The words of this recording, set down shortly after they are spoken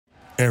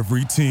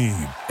Every team,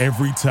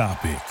 every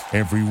topic,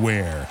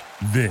 everywhere.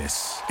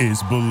 This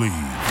is Believe.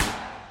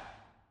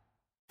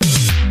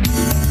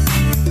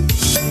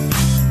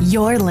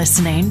 You're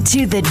listening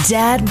to the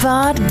Dad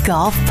Bod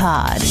Golf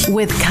Pod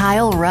with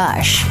Kyle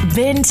Rush,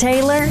 Ben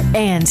Taylor,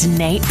 and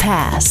Nate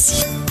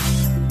Pass.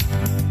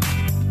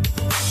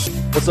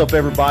 What's up,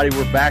 everybody?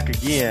 We're back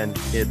again.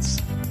 It's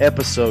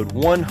episode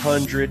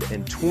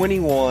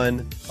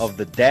 121 of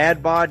the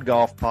Dad Bod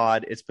Golf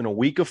Pod. It's been a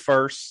week of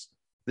firsts.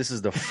 This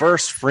is the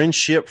first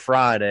Friendship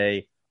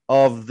Friday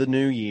of the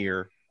new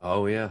year.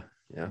 Oh, yeah.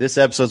 This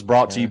episode is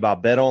brought to you by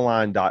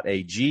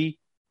betonline.ag,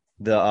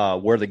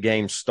 where the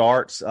game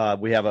starts.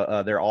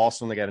 They're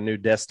awesome. They got a new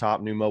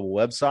desktop, new mobile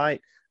website.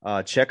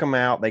 Check them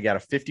out. They got a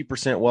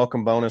 50%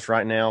 welcome bonus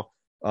right now.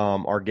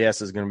 Our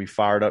guest is going to be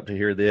fired up to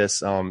hear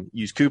this.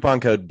 Use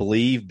coupon code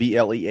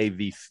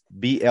BLEAV,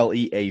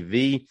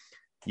 BLEAV.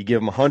 You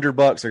give them $100.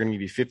 They're going to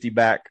give you 50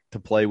 back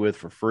to play with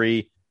for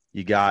free.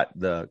 You got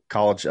the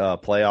college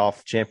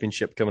playoff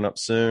championship coming up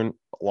soon.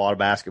 A lot of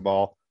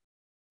basketball.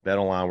 Bet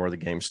online where the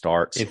game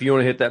starts. If you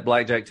want to hit that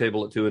blackjack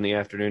table at 2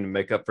 p.m. and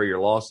make up for your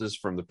losses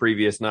from the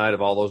previous night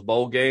of all those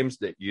bowl games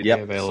that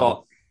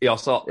y'all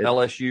saw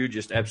LSU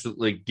just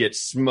absolutely get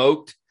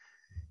smoked,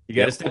 you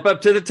got to step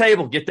up to the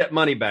table, get that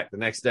money back the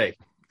next day.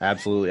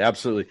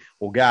 Absolutely.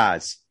 Well,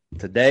 guys,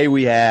 today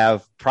we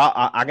have,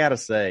 I got to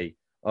say,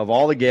 of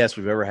all the guests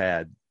we've ever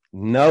had,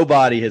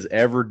 nobody has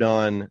ever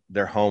done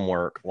their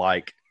homework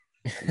like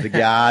the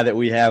guy that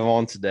we have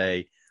on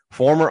today,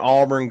 former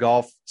Auburn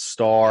golf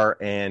star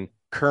and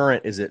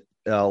current, is it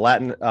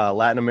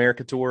Latin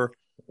America Tour?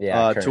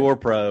 Tour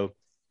pro.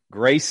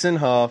 Grayson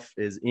Huff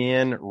is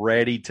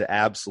ready to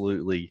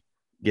absolutely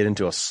get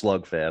into a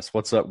slugfest.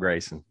 What's up,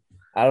 Grayson?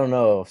 I don't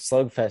know.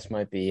 Slugfest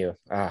might be you.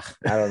 I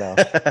don't know.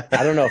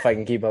 I don't know if I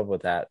can keep up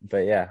with that,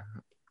 but yeah,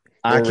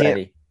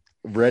 ready.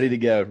 Ready to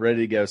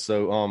go.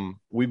 So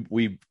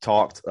we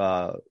talked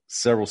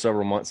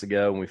several months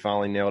ago, and we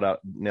finally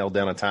nailed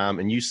down a time.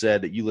 And you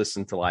said that you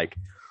listened to like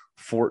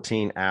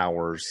 14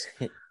 hours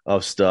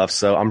of stuff.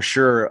 So I'm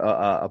sure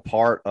a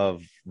part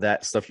of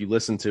that stuff you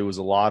listened to was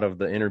a lot of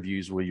the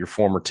interviews with your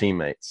former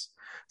teammates.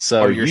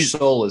 So your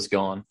soul is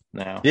gone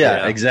now.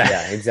 Yeah, exactly.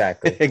 Yeah,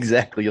 exactly.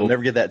 Exactly. You'll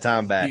never get that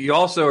time back. You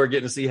also are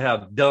getting to see how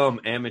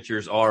dumb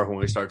amateurs are when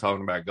we start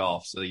talking about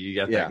golf. So you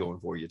got that going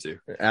for you too.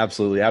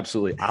 Absolutely.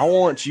 I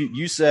want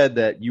you said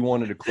that you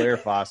wanted to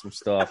clarify some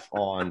stuff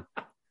on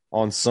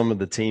some of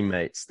the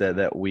teammates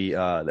that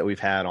we've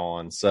had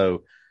on.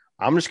 So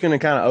I'm just going to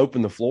kind of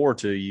open the floor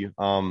to you.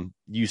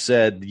 You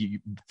said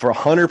for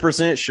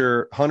 100%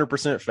 sure,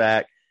 100%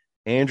 fact,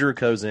 Andrew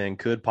Kozan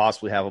could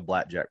possibly have a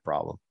blackjack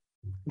problem.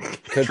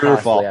 Could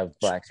possibly have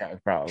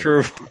blackjack problem.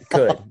 True.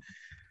 Could.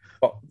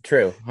 Well,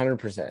 true.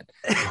 100%.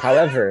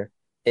 However,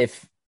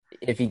 if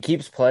he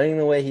keeps playing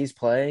the way he's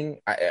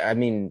playing, I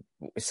mean,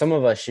 some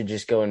of us should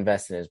just go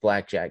invest in his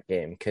blackjack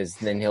game, because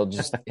then he'll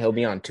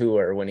be on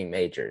tour winning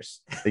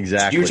majors.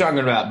 Exactly. So you're talking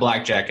about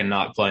blackjack and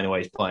not playing the way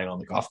he's playing on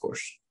the golf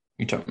course.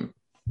 You talking?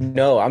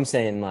 No, I'm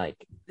saying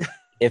like,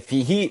 if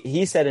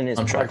he said in his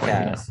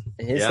podcast,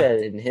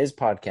 said in his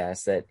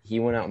podcast that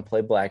he went out and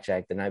played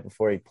blackjack the night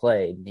before he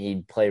played,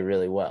 he'd play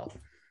really well.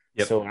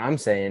 Yep. So what I'm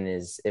saying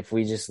is, if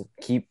we just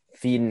keep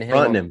feeding him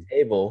on the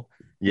table,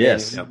 he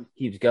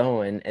keeps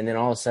going, and then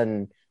all of a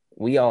sudden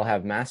we all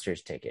have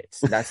Masters tickets.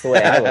 That's the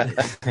way I look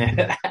at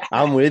it.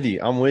 I'm with you.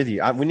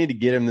 We need to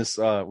get him this.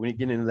 We need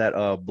to get into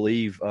that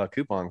Believe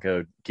coupon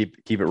code. Keep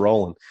it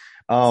rolling.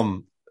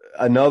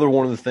 Another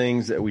one of the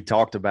things that we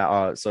talked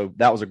about, so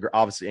that was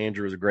obviously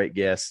Andrew was a great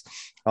guest.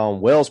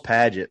 Wells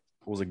Padgett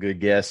was a good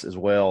guest as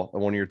well,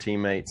 one of your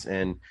teammates.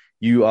 And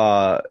you,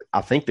 I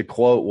think the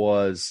quote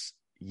was,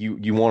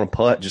 you want to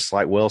putt just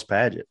like Wells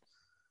Padgett.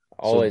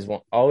 Always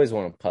want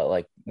to putt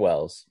like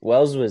Wells.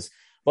 Wells was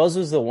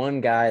the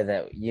one guy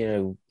that,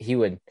 he'd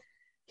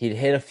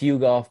hit a few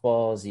golf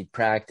balls, he'd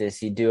practice,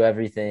 he'd do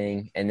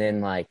everything, and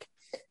then like,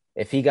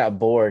 if he got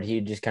bored,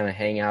 he'd just kind of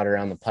hang out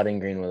around the putting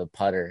green with a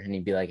putter, and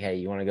he'd be like, "Hey,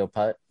 you want to go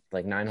putt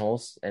like 9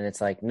 holes?" And it's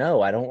like, "No,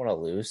 I don't want to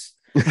lose.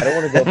 I don't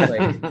want to go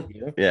play with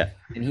you." Yeah.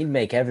 And he'd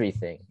make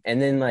everything.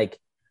 And then like,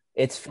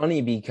 it's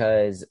funny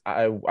because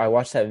I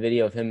watched that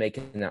video of him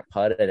making that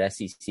putt at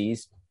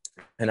SECs,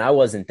 and I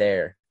wasn't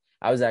there.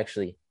 I was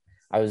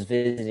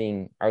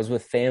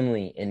with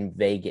family in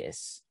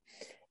Vegas,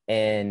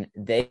 and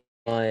they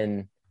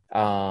won.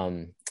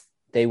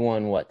 They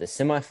won the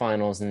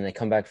semifinals, and then they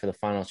come back for the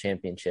final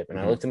championship. And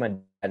I looked at my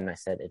dad and I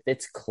said, if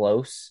it's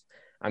close,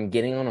 I'm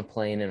getting on a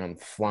plane and I'm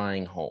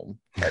flying home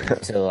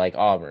to like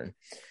Auburn.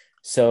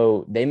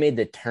 So they made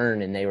the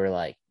turn and they were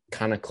like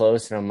kind of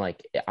close. And I'm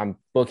like, I'm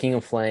booking a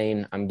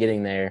plane. I'm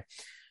getting there.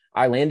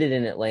 I landed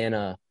in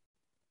Atlanta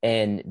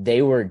and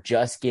they were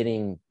just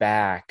getting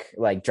back,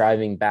 like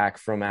driving back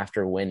from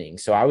after winning.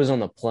 So I was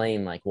on the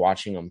plane, like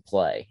watching them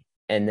play.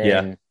 And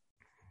then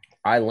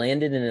I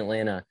landed in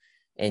Atlanta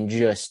and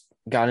just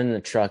got in the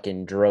truck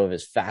and drove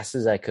as fast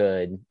as I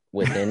could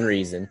within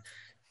reason,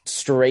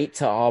 straight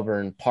to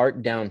Auburn,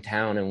 parked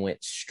downtown, and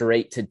went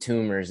straight to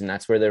Toomer's, and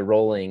that's where they're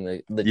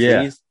rolling the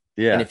trees.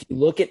 Yeah. And if you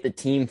look at the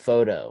team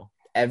photo,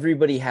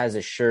 everybody has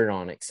a shirt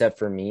on except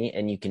for me,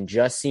 and you can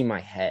just see my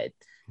head.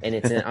 And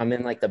I'm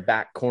in like the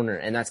back corner,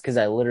 and that's because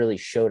I literally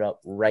showed up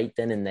right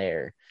then and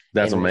there.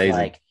 That's amazing.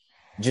 Like,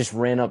 just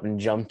ran up and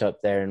jumped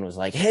up there and was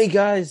like, "Hey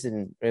guys,"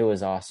 and it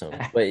was awesome.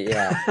 But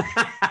yeah,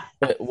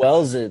 but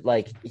Wells,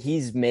 like,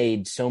 he's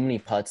made so many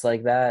putts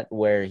like that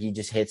where he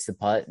just hits the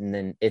putt, and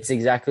then it's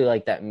exactly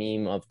like that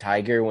meme of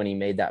Tiger when he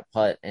made that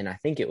putt, and I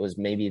think it was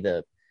maybe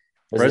the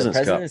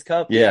President's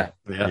Cup. Yeah.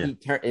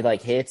 It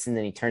like hits, and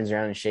then he turns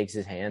around and shakes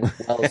his hand.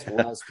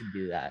 Wells could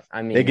do that.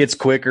 I mean, it gets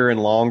quicker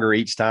and longer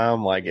each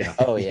time. Like,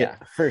 oh yeah,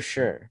 for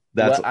sure.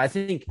 I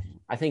think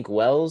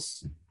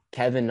Wells,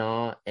 Kevin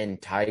Na, and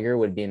Tiger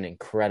would be an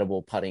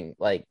incredible putting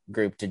like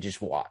group to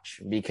just watch,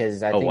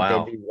 because I think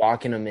they'd be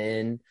walking them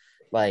in,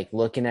 like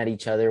looking at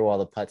each other while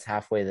the putt's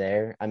halfway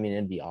there. I mean,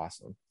 it'd be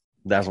awesome.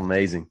 That's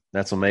amazing.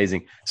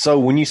 So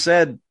when you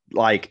said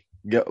like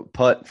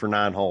putt for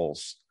 9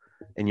 holes,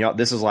 and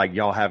this is like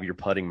y'all have your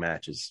putting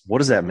matches, what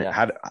does that mean?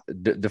 How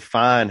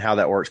define how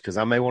that works? Because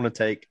I may want to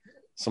take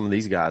some of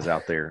these guys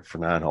out there for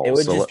 9 holes. It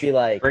would just be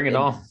like, bring it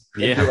on.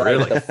 Yeah, like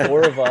really.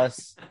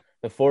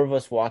 The four of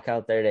us walk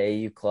out there to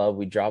AU Club.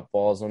 We drop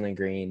balls on the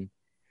green,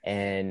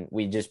 and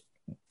we just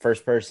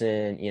first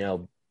person,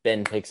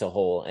 Ben picks a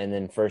hole, and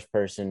then first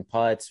person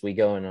putts. We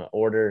go in an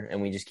order,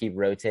 and we just keep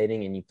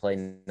rotating, and you play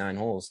 9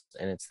 holes,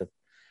 and it's the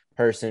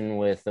person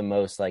with the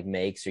most like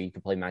makes, or you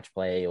can play match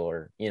play,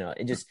 or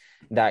it just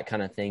that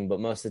kind of thing.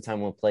 But most of the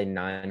time we'll play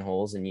 9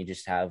 holes, and you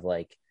just have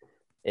like,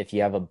 if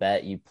you have a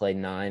bet, you play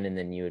 9, and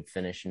then you would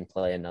finish and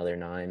play another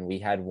 9. We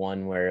had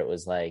one where it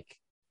was like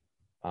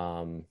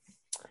 4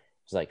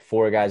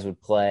 guys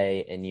would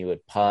play, and you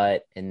would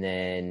putt, and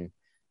then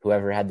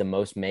whoever had the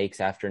most makes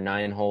after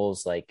 9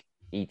 holes, like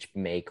each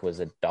make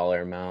was a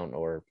dollar amount,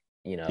 or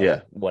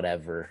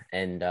whatever,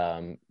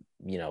 and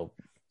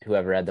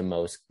whoever had the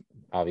most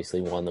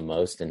obviously won the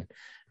most, and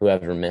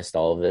whoever missed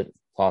all of it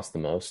lost the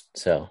most.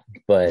 So,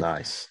 but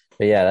nice.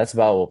 But yeah, it's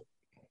about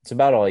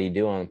all you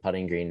do on a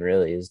putting green,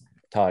 really, is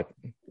talk,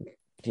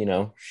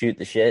 shoot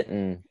the shit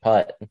and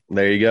putt.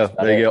 There you go.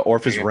 Or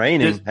if it's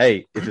raining,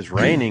 if it's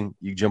raining,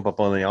 you jump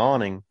up on the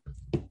awning.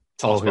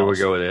 Here we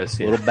go with this.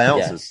 Yeah. Little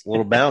bounces.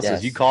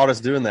 Yes. You caught us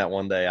doing that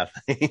one day, I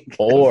think.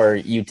 Or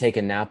you take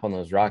a nap on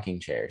those rocking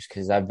chairs,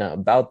 because I've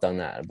done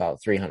that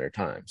about 300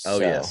 times. Oh,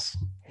 so. Yes.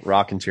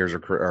 Rocking chairs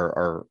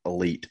are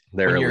elite.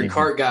 They're when you're elite. a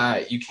cart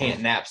guy, you can't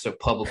nap so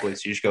publicly,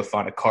 so you just go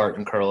find a cart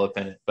and curl up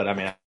in it. But I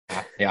mean,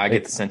 I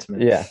get the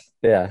sentiment. Yeah.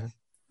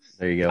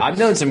 There you go. I've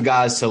known some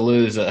guys to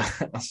lose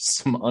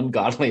some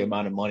ungodly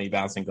amount of money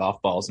bouncing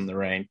golf balls in the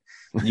rain.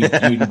 You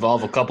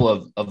involve a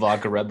couple of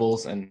vodka Red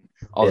Bulls, and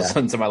all of a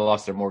sudden somebody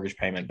lost their mortgage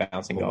payment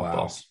bouncing golf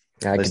balls.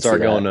 They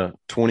start going to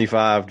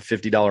 $25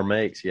 to $50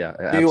 makes. Yeah,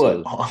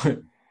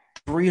 absolutely.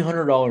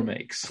 $300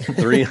 makes.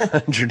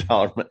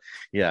 $300.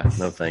 Yeah,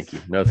 no thank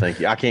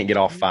you. I can't get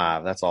off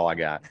 5. That's all I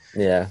got.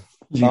 Yeah,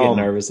 you get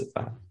nervous at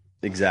 5.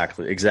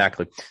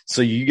 Exactly.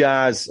 So you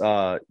guys,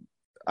 I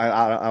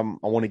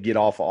want to get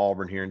off of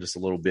Auburn here in just a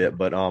little bit,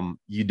 but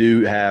you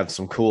do have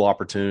some cool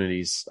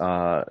opportunities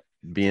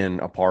being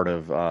a part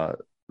of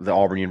the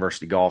Auburn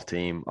University golf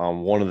team.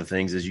 One of the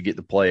things is you get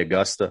to play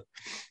Augusta.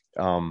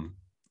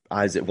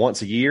 Is it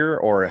once a year,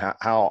 or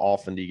how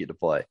often do you get to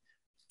play?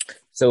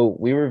 So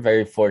we were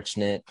very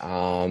fortunate.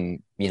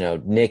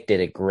 Nick did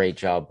a great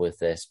job with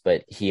this,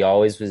 but he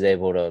always was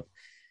able to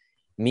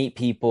meet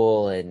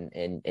people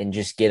and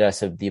just get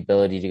us the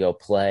ability to go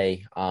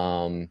play.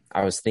 I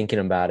was thinking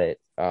about it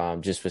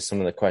just with some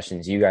of the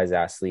questions you guys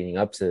asked leading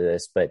up to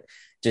this, but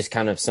just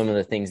kind of some of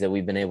the things that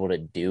we've been able to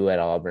do at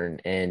Auburn.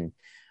 And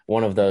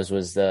one of those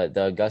was the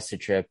Augusta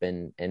trip,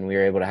 and we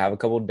were able to have a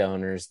couple of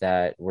donors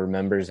that were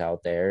members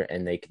out there,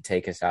 and they could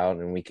take us out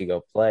and we could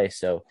go play.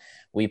 So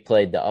we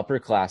played the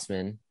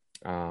upperclassmen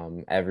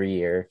every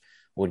year,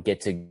 would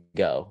get to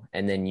go,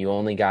 and then you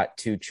only got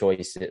 2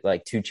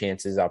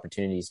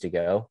 opportunities to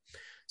go.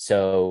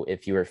 So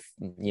if you were,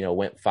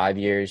 went 5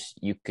 years,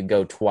 you could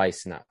go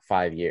twice in that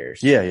 5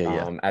 years.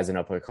 Yeah. As an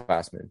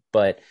upperclassman.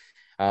 But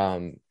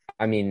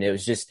I mean, it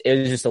was just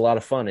a lot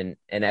of fun,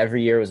 and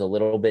every year was a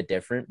little bit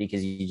different,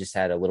 because you just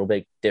had a little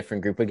bit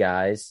different group of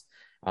guys.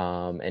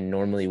 And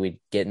normally we'd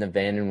get in the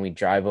van and we'd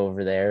drive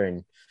over there,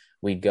 and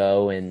we'd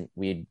go and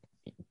we'd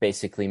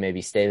basically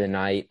maybe stay the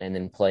night and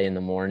then play in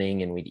the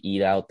morning, and we'd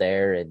eat out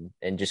there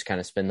and just kind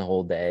of spend the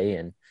whole day.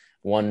 And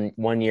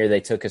one year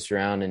they took us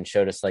around and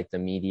showed us like the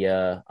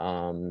media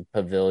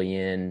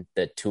pavilion,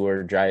 the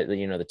tour drive,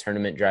 the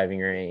tournament driving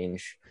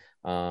range,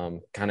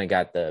 kind of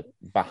got the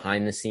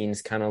behind the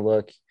scenes kind of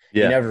look.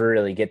 Yeah. You never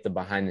really get the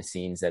behind the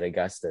scenes at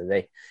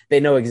Augusta.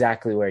 They know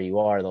exactly where you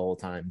are the whole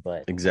time,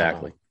 but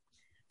exactly.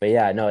 But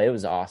yeah, no, it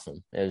was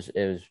awesome.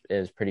 It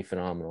was pretty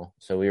phenomenal.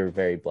 So we were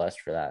very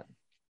blessed for that.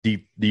 Do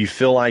you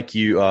feel like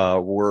you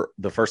were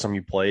the first time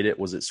you played it?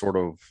 Was it sort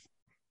of,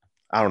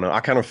 I don't know.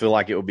 I kind of feel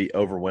like it would be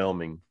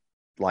overwhelming.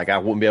 Like I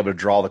wouldn't be able to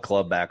draw the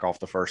club back off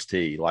the first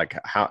tee. Like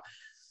how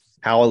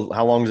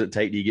long does it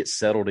take? Do you get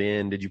settled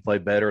in? Did you play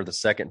better the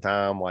second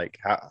time? Like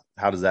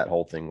how does that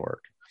whole thing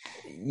work?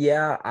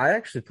 Yeah, I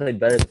actually played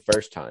better the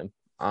first time.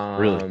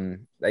 Really?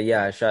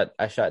 Yeah, I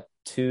shot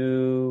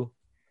two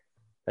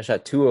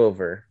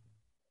over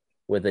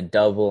with a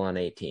double on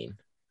 18.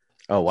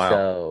 Oh wow.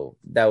 So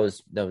that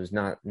was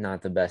not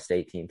the best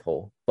 18th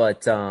hole.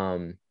 But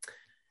I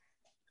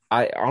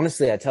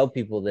honestly, I tell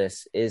people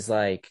this is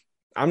like,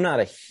 I'm not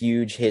a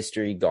huge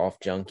history golf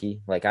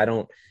junkie. Like I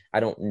don't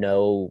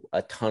know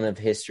a ton of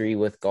history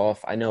with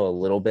golf. I know a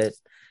little bit.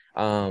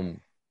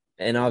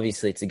 And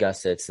obviously it's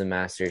Augusta, it's the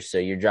Masters. So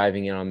you're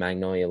driving in on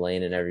Magnolia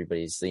Lane and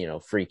everybody's,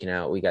 freaking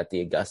out. We got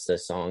the Augusta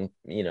song,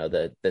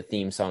 the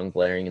theme song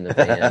blaring in the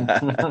van.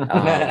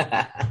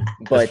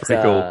 But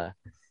cool.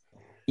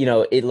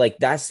 It like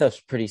that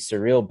stuff's pretty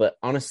surreal. But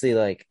honestly,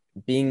 like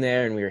being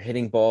there and we were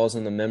hitting balls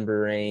on the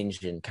member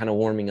range and kind of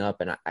warming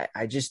up, and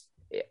I just,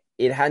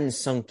 it hadn't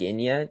sunk in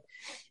yet.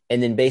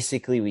 And then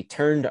basically we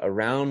turned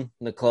around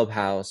the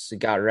clubhouse,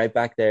 got right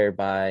back there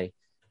by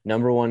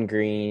number one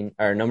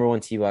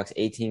tee box,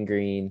 18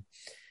 green.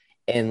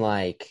 And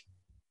like,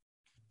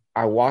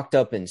 I walked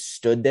up and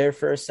stood there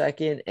for a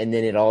second, and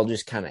then it all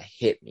just kind of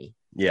hit me.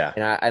 Yeah.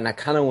 And I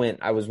kind of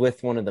I was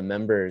with one of the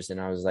members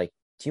and I was like,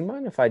 do you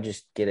mind if I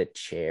just get a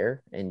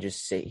chair and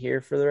just sit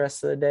here for the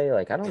rest of the day?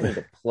 Like, I don't need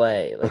to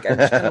play. Like, I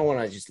just kind of want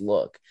to just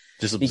look.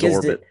 Just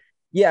absorb it.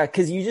 Yeah,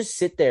 because you just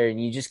sit there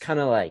and you just kind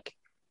of like,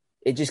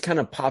 it just kind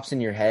of pops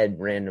in your head,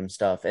 random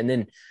stuff. And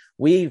then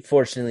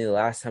fortunately, the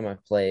last time I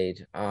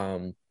played,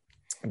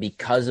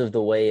 because of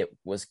the way it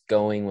was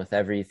going with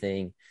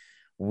everything,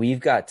 we've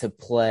got to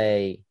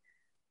play.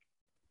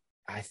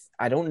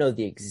 I don't know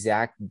the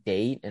exact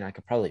date, and I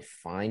could probably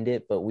find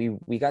it, but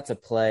we got to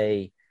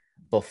play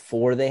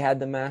before they had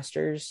the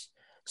Masters.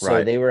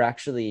 So They were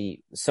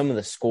actually, some of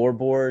the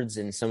scoreboards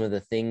and some of the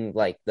thing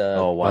like the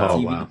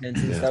TV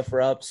defense and stuff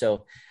were up.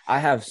 So I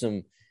have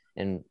some,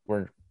 and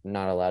we're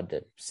not allowed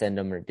to send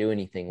them or do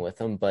anything with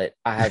them, but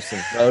I have some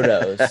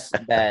photos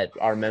that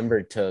our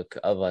member took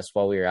of us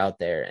while we were out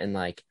there. And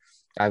like,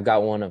 I've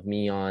got one of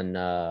me on,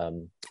 I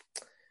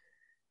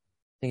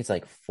think it's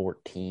like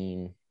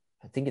 14.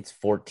 I think it's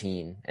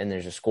 14, and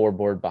there's a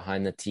scoreboard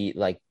behind the tee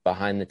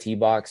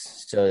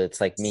box. So it's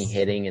like me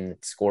hitting, and the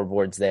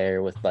scoreboard's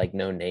there with like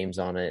no names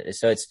on it.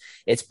 So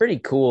it's pretty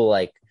cool.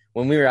 Like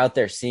when we were out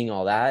there seeing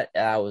all that,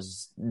 that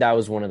was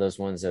one of those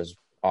ones that was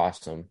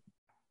awesome.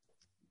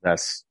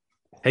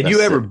 Had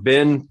you ever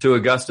been to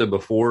Augusta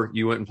before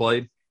you went and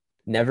played?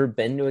 Never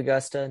been to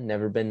Augusta,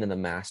 never been to the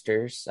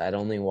Masters. I'd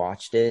only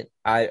watched it.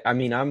 I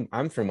mean,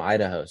 I'm from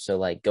Idaho, so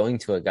like going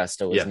to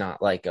Augusta was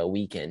not like a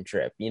weekend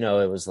trip. It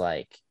was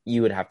like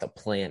you would have to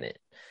plan it.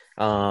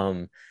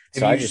 Have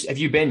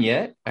you been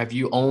yet? Have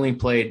you only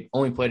played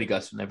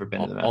Augusta, never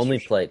been to the Masters? Only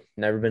played,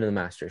 never been to the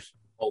Masters.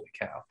 Holy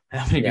cow.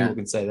 How many people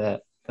can say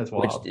that? That's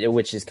wild.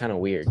 Which is kind of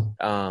weird.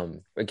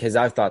 Because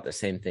I've thought the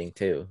same thing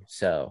too.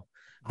 So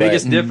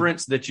biggest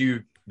difference that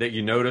you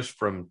noticed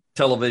from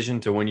television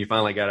to when you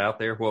finally got out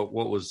there? What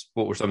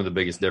were some of the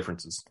biggest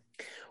differences?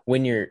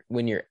 When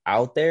you're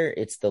out there,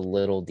 it's the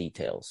little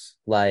details.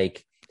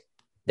 Like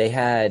they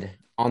had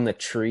on the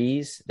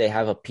trees, they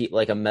have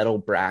a metal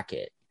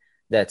bracket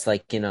that's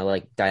like,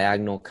 like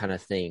diagonal kind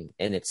of thing.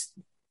 And it's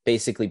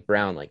basically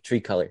brown, like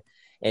tree color.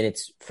 And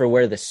it's for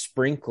where the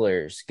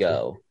sprinklers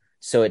go.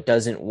 So it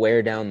doesn't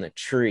wear down the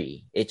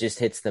tree. It just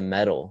hits the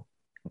metal,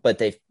 but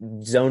they've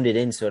zoned it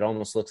in so it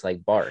almost looks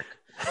like bark.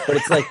 But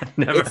it's like I've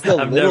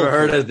never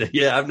heard of that.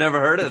 Yeah, I've never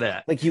heard of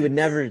that. Like you would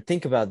never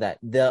think about that.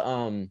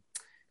 The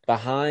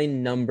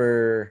behind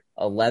number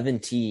 11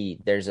 tee,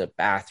 there's a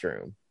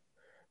bathroom,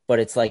 but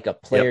it's like a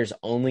players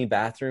only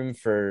bathroom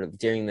for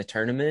during the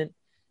tournament.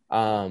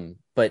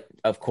 But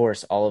of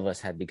course, all of us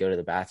had to go to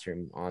the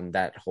bathroom on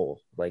that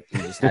hole. Like we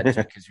just had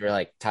to because we're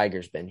like,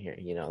 Tiger's been here,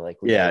 like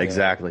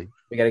exactly.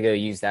 We got to go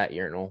use that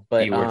urinal.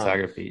 But you were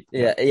Tiger feet.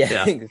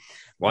 Yeah.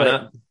 Why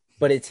not?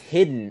 But it's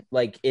hidden,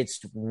 like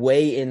it's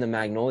way in the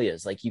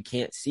magnolias, like you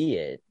can't see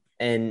it,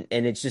 and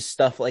it's just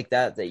stuff like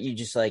that you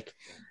just like,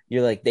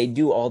 you're like, they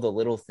do all the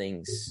little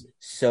things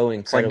so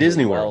incredibly like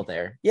Disney well World.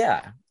 there.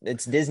 Yeah,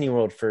 it's Disney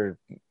World for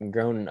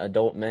grown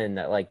adult men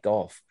that like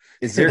golf.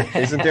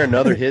 Isn't there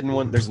another hidden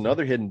one? There's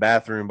another hidden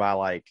bathroom by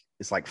like,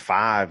 it's like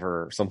 5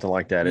 or something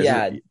like that.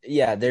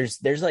 Yeah.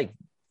 There's like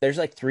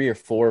 3 or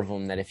 4 of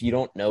them that if you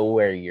don't know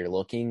where you're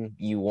looking,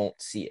 you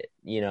won't see it.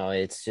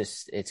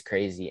 It's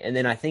crazy. And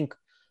then I think,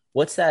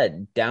 what's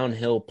that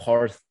downhill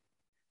par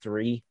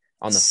 3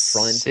 on the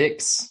front?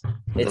 6.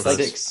 It's like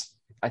 6.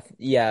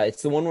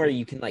 It's the one where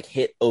you can like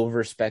hit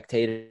over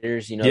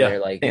spectators. They're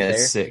like there.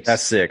 That's 6.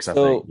 That's 6. I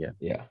think.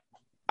 Yeah.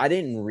 I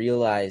didn't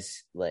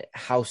realize like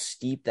how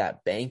steep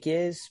that bank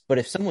is, but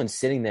if someone's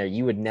sitting there,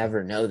 you would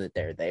never know that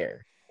they're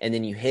there. And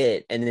then you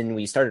hit, and then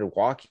we started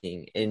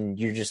walking, and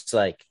you're just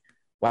like,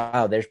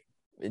 wow,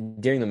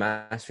 during the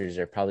Masters,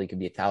 there probably could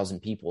be 1,000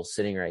 people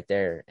sitting right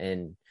there,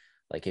 and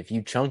like if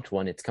you chunked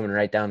one, it's coming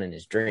right down in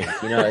his drink.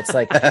 It's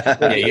like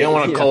you don't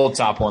want to cold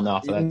top one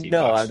off of that tee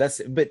box.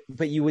 That's but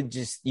you would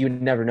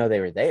never know they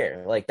were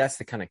there. Like that's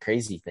the kind of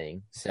crazy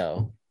thing.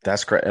 So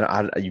that's great.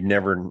 And you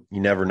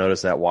never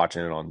notice that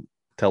watching it on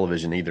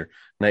television either.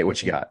 Nate,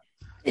 what you got?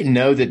 I didn't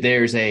know that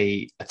there's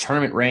a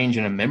tournament range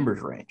and a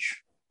members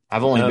range.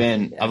 I've only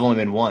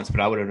been once, but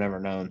I would have never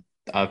known.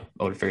 I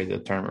would have figured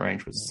the tournament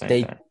range was the same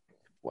thing.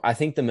 I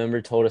think the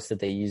member told us that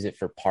they use it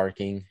for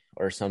parking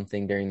or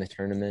something during the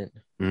tournament.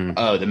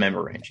 Oh, the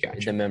member range.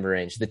 Gotcha. The member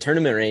range. The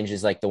tournament range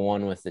is like the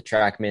one with the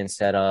TrackMan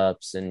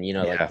setups and,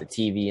 like the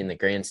TV and the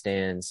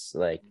grandstands,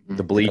 like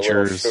the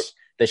bleachers,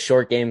 the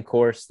short game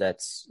course.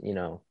 That's,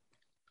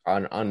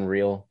 on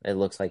Unreal. It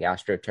looks like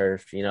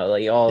AstroTurf,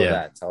 like all of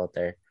that's out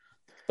there.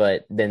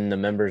 But then the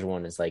members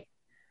one is like,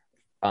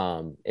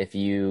 if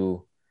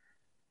you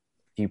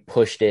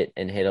pushed it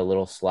and hit a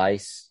little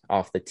slice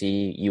off the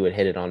tee, you would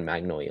hit it on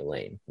Magnolia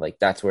Lane. Like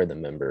that's where the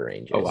member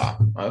range is. Oh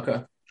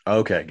wow.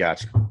 Okay,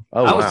 gotcha.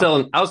 Oh,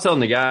 I was telling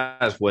the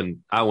guys when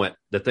I went,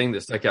 the thing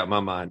that stuck out in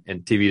my mind,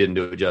 and TV didn't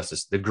do it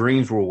justice. The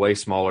greens were way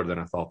smaller than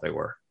I thought they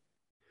were,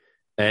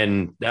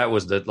 and that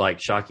was the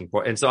shocking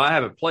part. And so I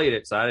haven't played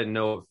it, so I didn't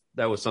know if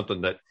that was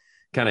something that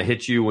kind of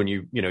hits you when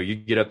you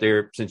get up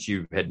there since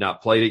you had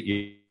not played it.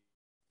 You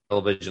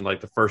television,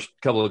 like the first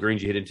couple of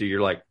greens you hit into,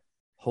 you're like,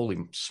 holy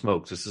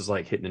smokes, this is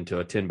like hitting into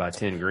a 10 by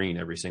 10 green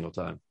every single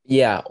time.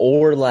 Yeah,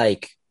 or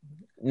like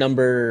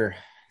number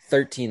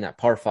 13, that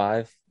par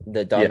 5,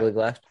 the dogleg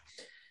left.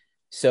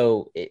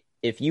 So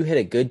if you hit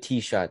a good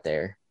tee shot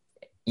there,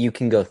 you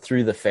can go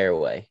through the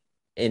fairway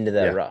into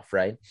the rough,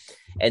 right?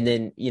 And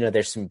then,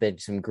 there's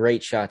some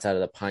great shots out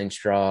of the pine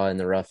straw and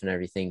the rough and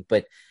everything.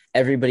 But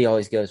everybody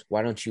always goes,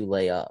 why don't you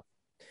lay up?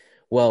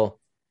 Well,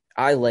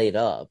 I laid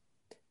up,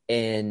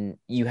 and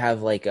you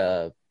have like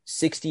a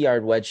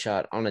 60-yard wedge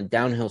shot on a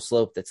downhill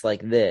slope that's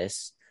like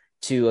this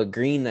to a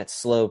green that's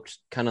sloped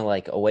kind of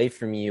like away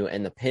from you,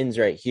 and the pin's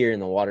right here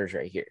and the water's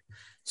right here.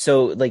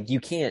 So like you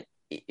can't,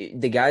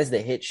 the guys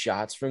that hit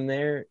shots from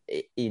there,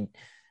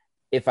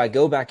 if I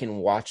go back and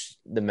watch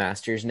the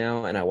Masters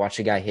now and I watch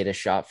a guy hit a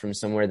shot from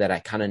somewhere that I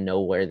kind of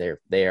know where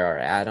they are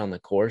at on the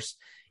course,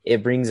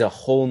 it brings a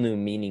whole new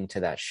meaning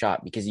to that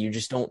shot because you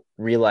just don't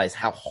realize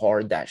how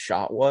hard that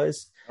shot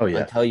was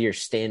until you're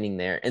standing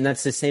there. And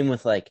that's the same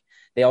with like,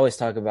 they always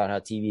talk about how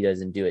TV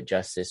doesn't do it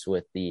justice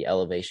with the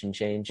elevation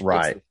change. Right.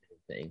 It's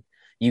the same thing.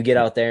 You get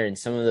out there and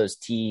some of those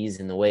tees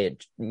and the way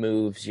it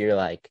moves, you're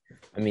like,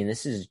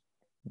 this is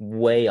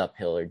way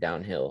uphill or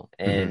downhill.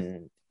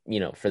 And,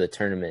 for the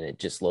tournament, it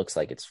just looks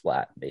like it's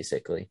flat,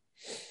 basically.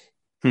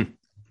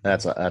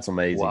 That's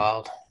amazing.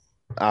 Wild.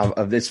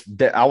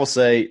 I will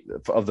say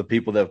of the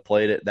people that have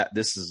played it, that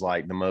this is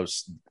like the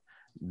most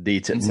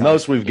detailed,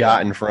 most we've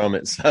gotten from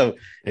it. So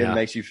it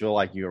makes you feel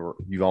like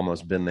you've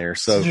almost been there.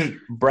 So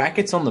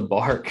brackets on the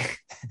bark.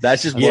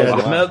 That's just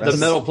the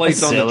metal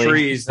plates on the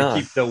trees to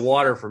keep the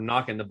water from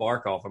knocking the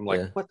bark off. I'm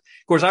like, what?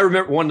 Of course, I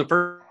remember one of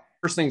the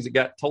first things that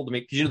got told to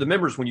me, because the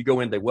members, when you go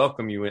in, they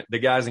welcome you in. The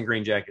guys in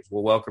green jackets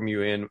will welcome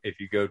you in if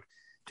you go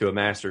to a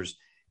Masters.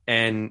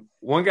 And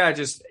one guy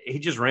just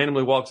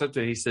randomly walks up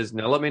to it. He says,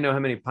 now let me know how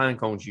many pine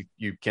cones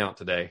you count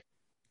today.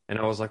 And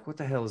I was like, what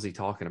the hell is he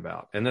talking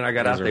about? And then I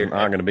got out there.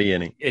 Not going to be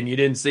any. And you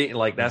didn't see it.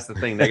 Like, that's the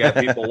thing. They got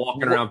people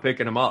walking around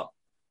picking them up.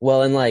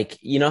 Well, and like,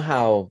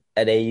 how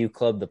at AU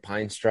Club, the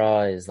pine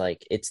straw is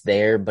like, it's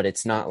there, but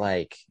it's not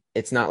like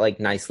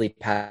nicely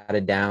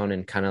patted down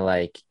and kind of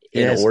like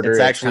in order. It's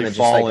actually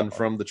fallen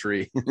from the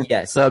tree.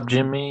 Yes. What's up,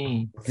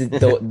 Jimmy?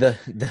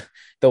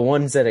 The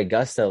ones at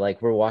Augusta,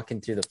 like we're walking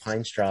through the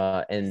pine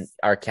straw and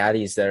our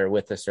caddies that are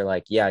with us are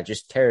like, yeah,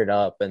 just tear it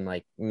up and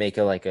like make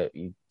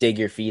you dig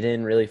your feet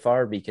in really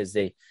far, because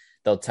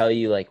they'll tell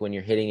you like when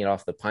you're hitting it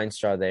off the pine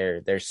straw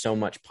there's so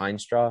much pine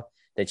straw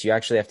that you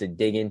actually have to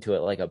dig into it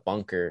like a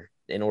bunker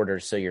in order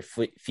so your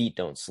feet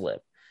don't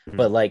slip. Mm-hmm.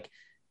 But like,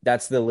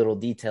 that's the little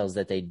details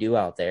that they do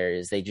out there,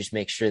 is they just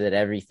make sure that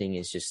everything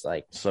is just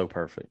like so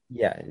perfect.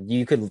 Yeah.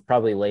 You could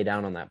probably lay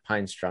down on that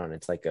pine straw and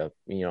it's like a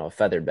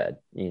feather bed.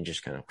 You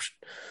just kind of,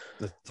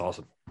 that's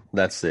awesome.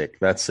 That's sick.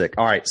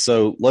 All right.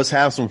 So let's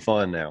have some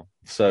fun now.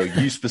 So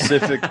you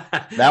specific,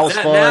 that was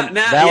fun.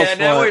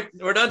 Now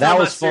we're done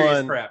talking about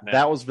serious crap now.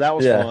 That was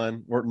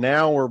fun.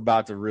 We're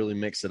about to really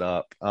mix it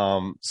up.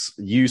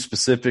 You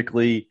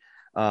specifically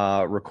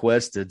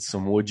requested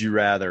some would you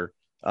rather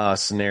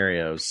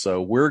scenarios.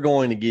 So we're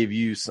going to give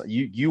you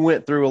you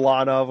went through a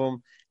lot of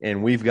them,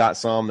 and we've got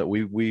some that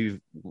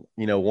we've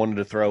wanted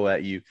to throw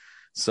at you.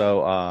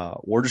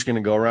 So we're just going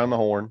to go around the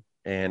horn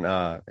and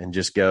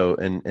just go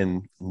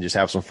and just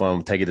have some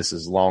fun. Take it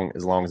as long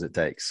as it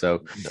takes.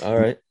 So all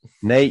right,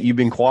 Nate, you've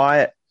been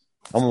quiet.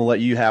 I'm going to let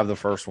you have the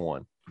first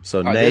one.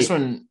 So Nate, this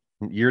one,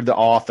 you're the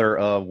author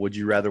of Would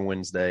You Rather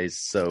Wednesdays.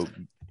 So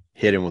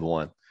hit him with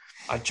one.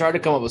 I tried to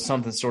come up with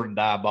something sort of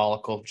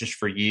diabolical just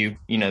for you,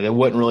 that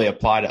wouldn't really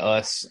apply to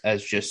us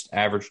as just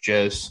average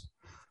Joes.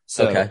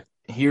 So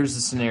Here's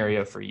the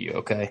scenario for you.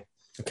 Okay.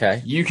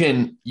 You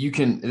can,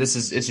 this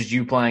is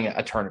you playing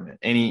a tournament,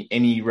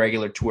 any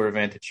regular tour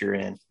event that you're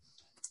in.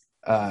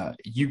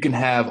 You can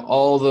have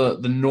all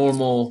the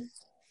normal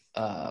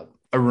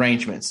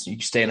arrangements. You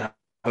can stay in a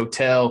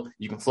hotel,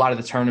 you can fly to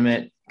the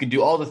tournament, you can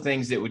do all the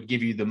things that would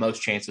give you the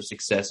most chance of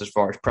success as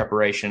far as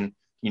preparation,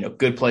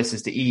 good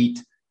places to eat,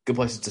 good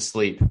places to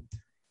sleep.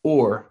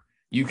 Or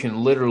you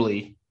can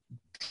literally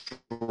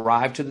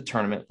drive to the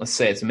tournament. Let's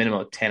say it's a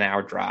minimum of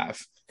 10-hour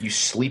drive. You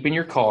sleep in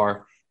your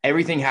car,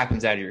 everything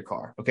happens out of your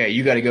car. Okay,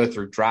 you got to go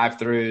through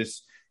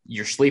drive-thrus.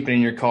 You're sleeping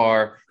in your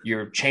car.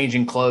 You're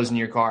changing clothes in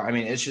your car. I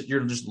mean, it's just,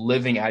 you're just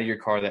living out of your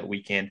car that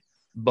weekend.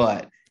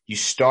 But you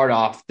start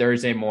off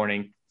Thursday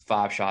morning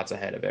 5 shots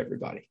ahead of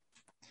everybody.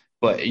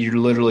 But you're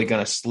literally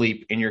going to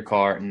sleep in your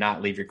car and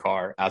not leave your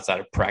car outside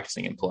of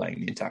practicing and playing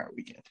the entire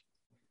weekend.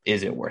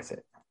 Is it worth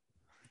it?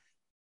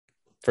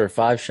 For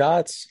 5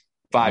 shots?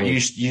 5. I mean,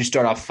 you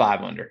start off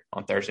 5 under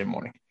on Thursday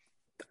morning.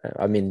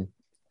 I mean,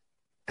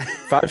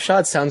 5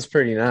 shots sounds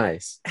pretty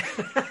nice.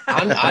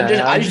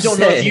 I just don't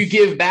know if you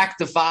give back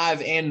the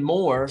 5 and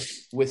more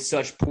with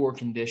such poor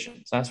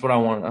conditions. That's what I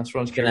want. That's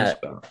what I was curious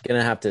about.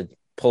 Gonna have to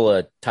pull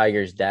a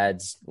Tiger's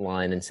dad's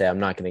line and say I'm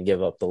not going to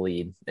give up the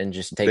lead and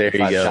just take the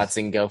 5 shots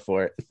and go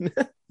for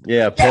it.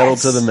 Yeah, pedal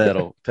to the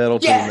metal. Pedal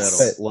to the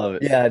metal. Love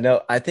it. Yeah,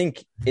 no, I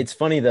think it's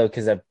funny though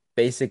because I've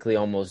basically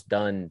almost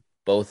done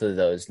both of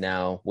those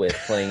now with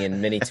playing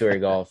in mini tour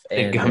golf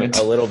and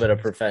a little bit of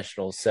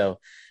professional. So,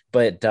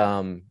 but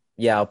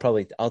yeah,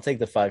 I'll take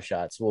the 5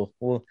 shots.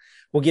 We'll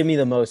give me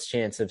the most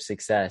chance of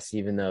success,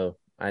 even though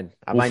I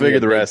might figure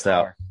the rest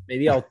out.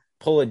 Maybe I'll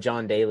pull a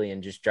John Daly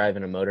and just drive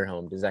in a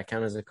motorhome. Does that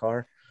count as a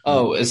car?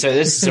 Oh, so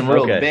this is some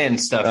real Ben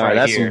stuff right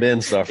that's here. Some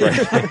Ben stuff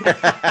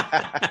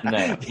right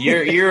No,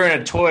 you're in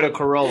a Toyota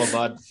Corolla,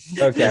 bud.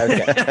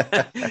 Okay.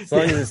 As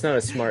long as it's not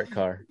a smart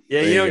car.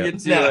 Yeah,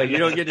 you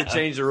don't get to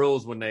change the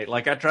rules when Nate.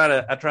 Like I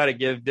try to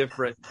give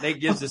different.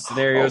 Nate gives the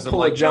scenarios. Pull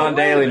like John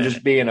Daly and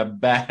just being a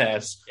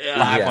badass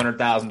 $500,000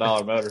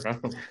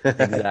 motorhome.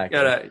 Exactly.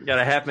 got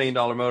a $500,000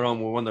 motorhome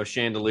with one of those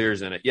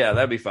chandeliers in it. Yeah,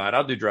 that'd be fine.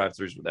 I'll do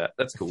drive-throughs with that.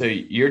 That's cool. So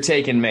you're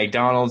taking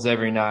McDonald's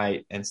every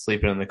night and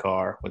sleeping in the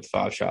car with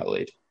 5-shot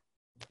lead.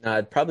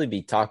 It'd probably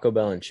be Taco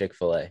Bell and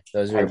Chick-fil-A.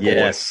 Those are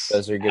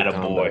Those are good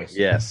combos.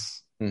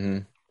 Yes. Mm-hmm.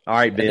 All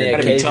right, Ben. It's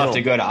got to be tough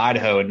to go to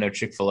Idaho and no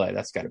Chick-fil-A.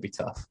 That's got to be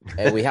tough.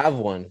 Hey, we have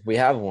one. We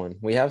have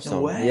some.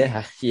 No way.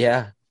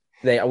 Yeah.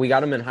 We got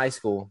them in high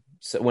school.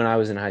 So when I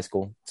was in high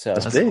school. So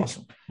that's big.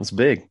 Awesome. That's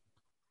big.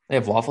 They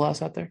have Waffle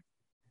House out there?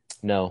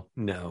 No.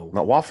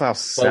 Not Waffle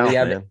House South,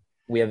 man.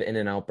 We have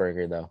In-N-Out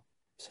Burger though.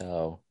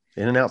 So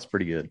In-N-Out's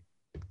pretty good.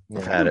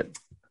 I've had it.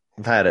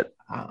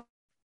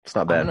 It's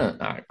not bad. All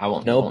right, I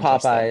won't. No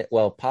Popeye.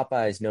 Well,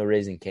 Popeye's no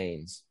Raising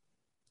Cane's.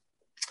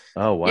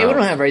 Oh wow! Yeah, we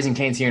don't have Raising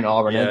Cane's here in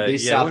Auburn.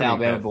 These South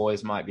Alabama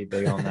boys might be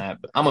big on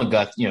that, but I'm a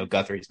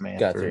Guthrie's man.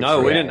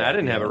 No, we didn't. I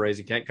didn't have a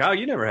Raising Cane. Kyle,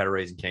 you never had a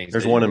Raising Cane's.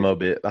 There's one in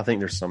Mobile. I think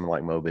there's some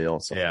like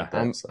Mobile. Yeah,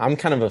 like I'm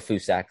kind of a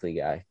Fusackley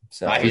guy.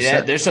 So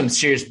there's some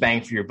serious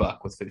bang for your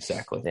buck with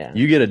Fusackley. Yeah,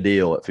 you get a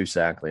deal at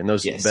Fusackley, and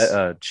those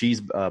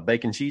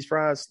bacon cheese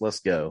fries. Let's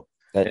go.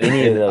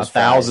 Any of those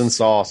 1,000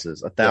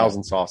 sauces.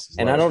 1,000 sauces.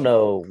 And I don't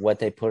know what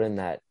they put in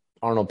that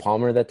Arnold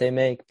Palmer that they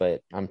make,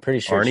 but I'm pretty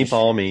sure Arnie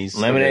Palmies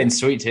lemonade and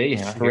sweet tea.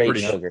 Straight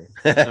sugar.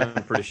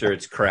 I'm pretty sure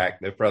it's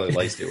cracked. They probably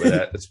laced it with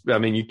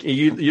that.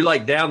 You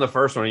like down the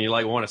first one and you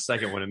like want a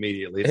second one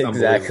immediately. It's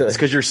exactly. It's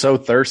because you're so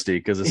thirsty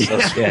because it's so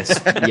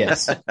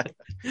yes. All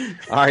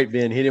right,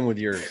 Ben, hit him with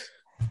yours.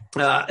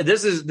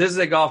 This is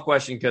a golf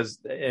question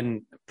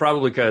and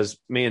probably because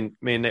me and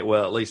Nate,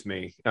 well, at least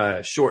me,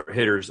 short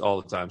hitters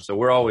all the time. So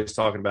we're always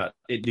talking about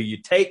it. Do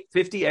you take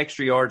 50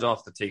 extra yards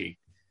off the tee?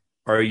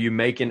 Or are you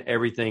making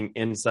everything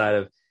inside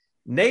of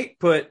Nate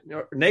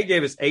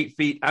gave us 8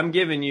 feet. I'm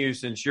giving you,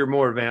 since you're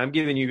more advanced, I'm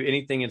giving you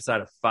anything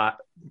inside of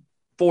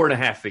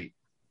 4.5 feet.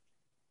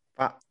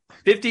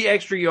 50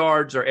 extra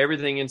yards or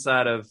everything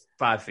inside of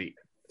 5 feet.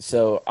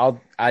 So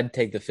I'd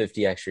take the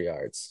 50 extra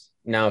yards.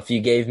 Now, if you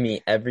gave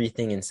me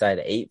everything inside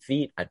of 8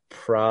 feet, I'd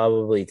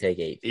probably take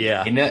 8 feet.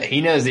 Yeah.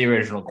 He knows the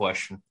original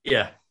question.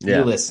 Yeah.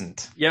 You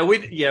listened. Yeah, we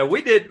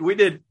did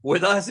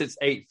with us it's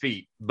 8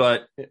 feet,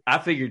 but I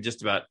figured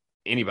just about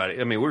anybody.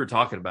 I mean, we were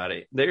talking about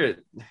it.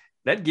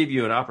 That'd give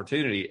you an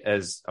opportunity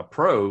as a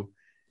pro.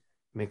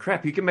 I mean,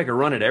 crap, you can make a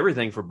run at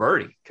everything for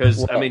birdie.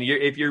 Because I mean,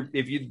 if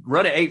you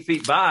run it 8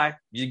 feet by,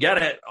 you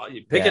gotta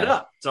pick it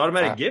up. It's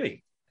automatic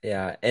gimme.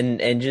 Yeah,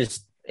 and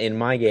just in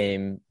my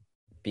game,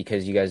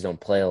 because you guys don't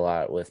play a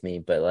lot with me,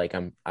 but like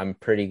I'm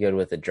pretty good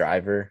with a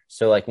driver.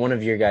 So like one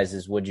of your guys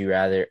is would you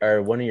rather,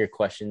 or one of your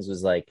questions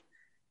was like,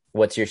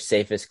 what's your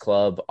safest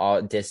club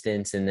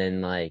distance, and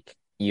then like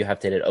you have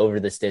to hit it over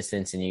this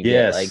distance and you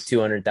get like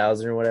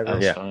 200,000 or whatever.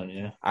 That's fun,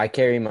 yeah. I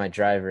carry my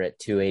driver at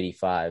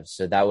 285.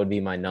 So that would be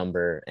my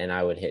number and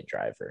I would hit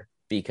driver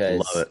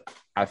because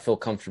I feel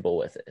comfortable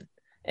with it.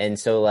 And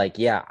so like,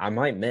 yeah, I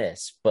might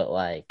miss, but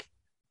like,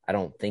 I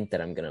don't think that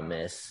I'm going to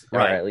miss,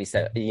 right. Or at least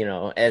that,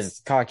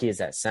 as cocky as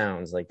that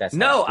sounds, like that's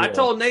no, I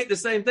told Nate the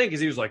same thing. Cause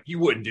he was like, you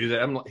wouldn't do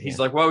that. He's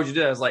like, why would you do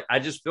that? I was like, I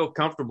just feel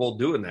comfortable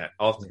doing that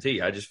off the tee.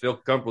 I just feel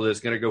comfortable that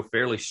it's going to go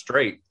fairly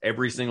straight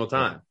every single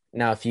time.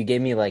 Now, if you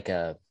gave me like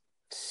a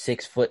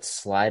 6-foot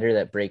slider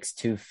that breaks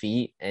 2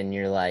 feet and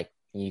you're like,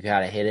 you got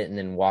to hit it and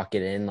then walk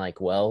it in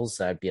like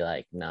Wells, I'd be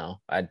like, no,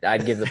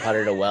 I'd give the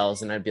putter to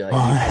Wells and I'd be like, you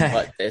can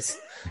putt this.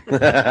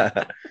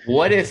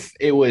 What if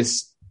it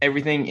was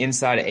everything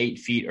inside of 8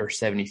 feet or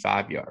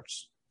 75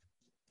 yards?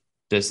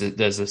 Does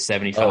a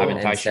 75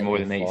 entice you more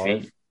than 8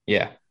 feet?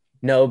 Yeah.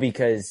 No,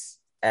 because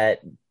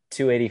at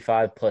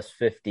 285 plus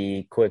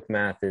 50, quick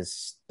math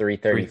is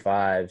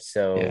 335.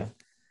 So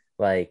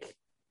like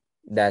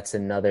that's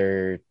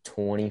another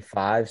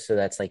 25. So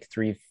that's like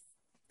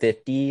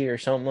 350 or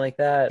something like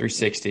that.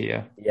 360.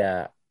 Yeah.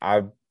 Yeah.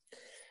 I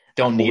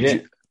don't need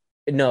it.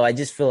 No, I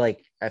just feel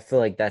like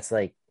that's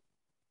like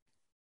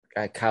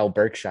Kyle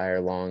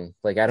Berkshire long.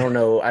 Like I don't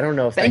know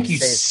if thank you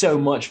so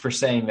much for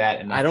saying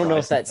that. And I don't know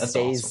if that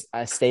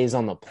stays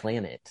on the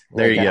planet.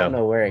 There you go. I don't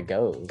know where it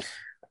goes.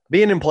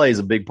 Being in play is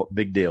a big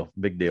deal.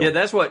 Yeah,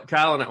 that's what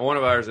Kyle and one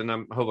of ours, and I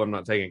hope I'm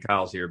not taking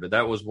Kyle's here, but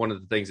that was one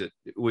of the things that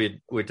we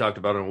talked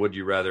about on Would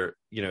You Rather.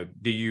 You know,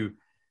 do you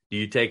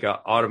take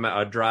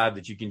a drive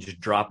that you can just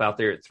drop out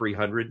there at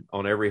 300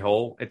 on every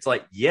hole? It's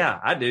like, yeah,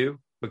 I do,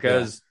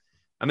 because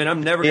I mean,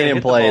 I'm never going to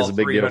hit the ball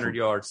 300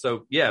 yards.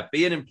 So yeah,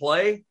 being in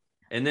play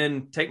and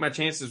then take my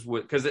chances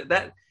with, because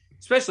that,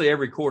 especially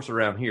every course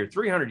around here,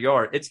 300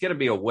 yards, it's going to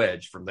be a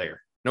wedge from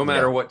there, no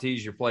matter what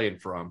tees you're playing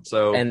from.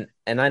 So and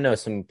I know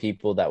some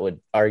people that would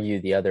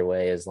argue the other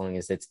way, as long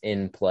as it's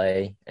in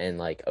play and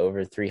like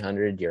over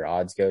 300, your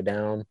odds go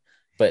down.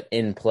 But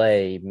in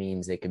play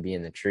means it could be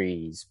in the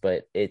trees.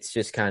 But it's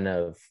just kind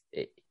of,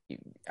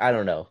 I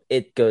don't know.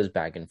 It goes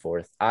back and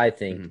forth. I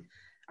think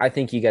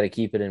you got to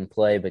keep it in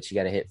play, but you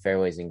got to hit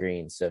fairways and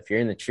greens. So if you're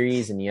in the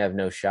trees and you have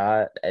no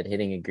shot at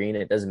hitting a green,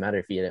 it doesn't matter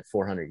if you hit it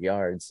 400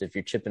 yards. If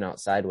you're chipping out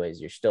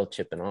sideways, you're still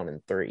chipping on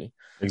in 3.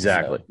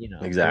 Exactly.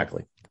 So,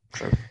 exactly.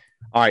 Sure.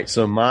 All right.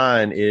 So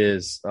mine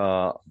is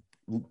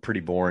pretty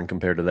boring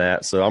compared to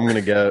that. So I'm going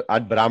to go,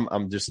 but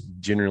I'm just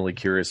generally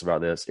curious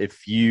about this.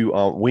 If you,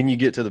 when you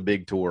get to the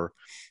big tour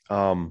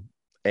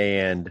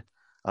and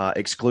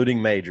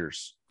excluding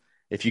majors,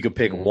 if you could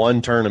pick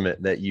one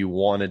tournament that you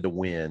wanted to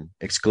win,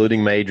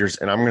 excluding majors,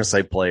 and I'm going to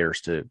say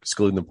players too,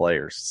 excluding the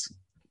players,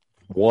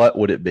 what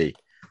would it be?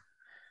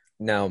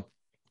 Now,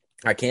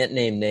 I can't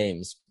name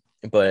names,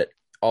 but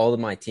all of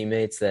my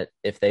teammates that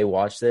if they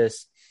watch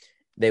this,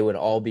 they would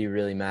all be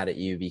really mad at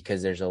you,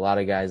 because there's a lot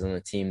of guys on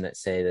the team that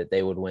say that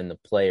they would win the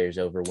players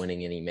over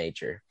winning any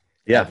major.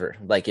 Yeah. Ever.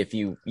 Like if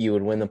you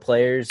would win the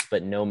players,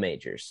 but no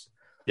majors.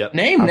 Yep.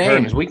 Name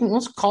names.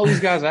 Let's call these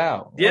guys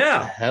out.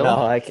 Yeah. Hell?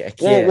 No, I can't.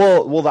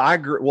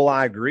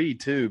 I agree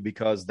too,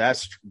 because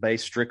that's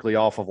based strictly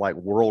off of like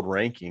world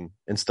ranking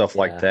and stuff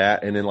like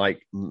that. And then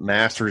like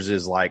Masters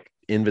is like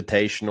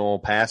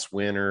invitational, past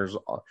winners,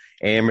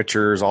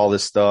 amateurs, all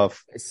this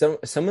stuff.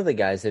 Some of the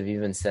guys have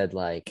even said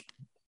like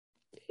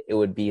it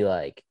would be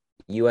like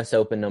US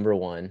Open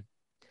 #1,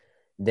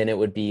 then it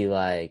would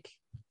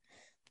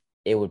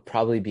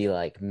probably be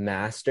like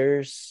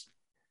Masters,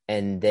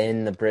 and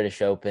then the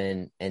British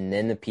Open, and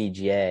then the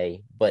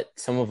PGA. But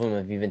some of them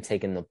have even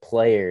taken the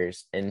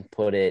players and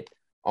put it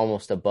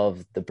almost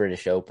above the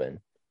British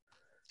Open.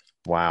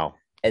 Wow.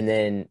 And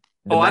then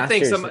I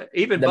think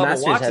even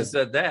Bubba Watson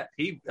said that.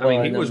 He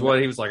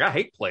was like, I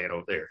hate playing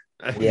over there.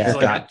 Yeah. He's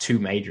got 2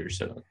 majors.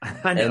 So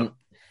I know.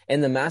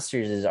 And the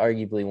Masters is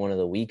arguably one of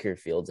the weaker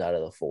fields out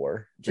of the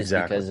 4, just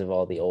because of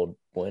all the old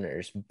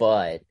winners,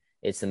 but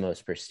it's the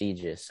most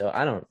prestigious. So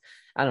I don't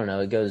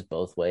know. It goes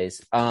both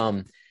ways.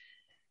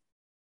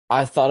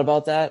 I thought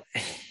about that,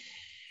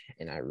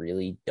 and I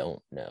really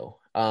don't know.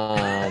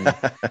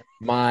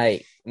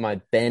 My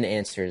Ben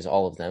answer is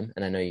all of them,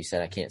 and I know you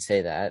said I can't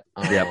say that.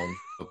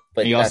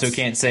 But you also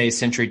can't say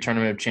Century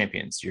Tournament of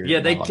Champions.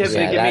 They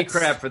typically give me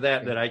crap for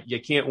that you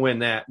can't win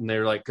that, and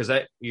they're like, because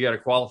you got to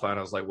qualify. And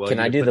I was like, well, can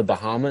I do the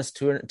Bahamas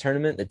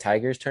tournament, the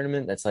Tigers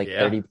tournament? That's like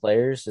 30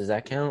 players. Does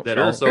that count? That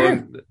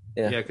also,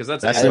 because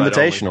that's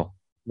invitational.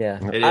 Yeah,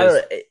 it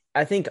is.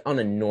 I think on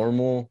a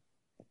normal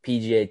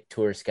PGA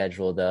Tour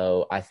schedule,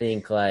 though, I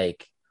think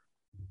like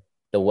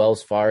the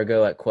Wells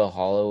Fargo at Quail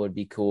Hollow would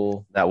be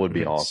cool. That would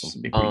be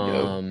awesome. Be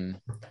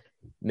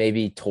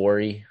maybe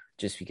Torrey,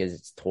 just because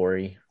it's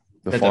Torrey.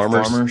 The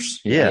farmers.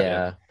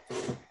 Yeah.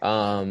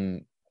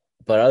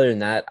 But other than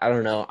that, I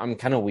don't know. I'm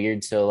kind of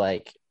weird. So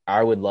like,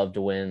 I would love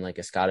to win like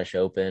a Scottish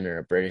Open or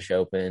a British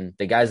Open.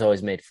 The guys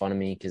always made fun of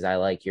me because I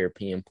like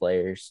European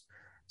players.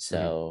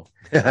 So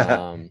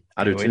I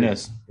do too.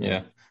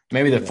 Yeah.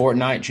 Maybe the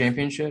Fortnite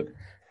Championship.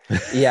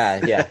 Yeah.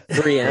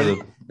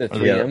 3M. The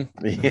 3M.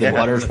 The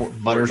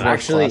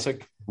Buttersworth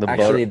Classic.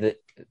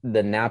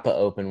 The Napa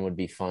Open would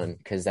be fun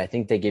because I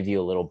think they give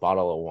you a little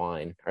bottle of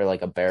wine or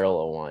like a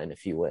barrel of wine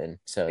if you win.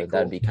 So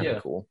that'd be kind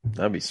of cool.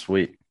 That'd be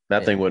sweet.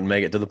 That thing wouldn't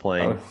make it to the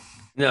plane.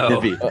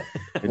 No.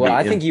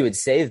 I think you would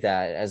save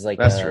that as like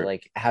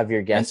like have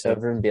your guests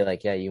over and be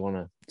like, yeah, you want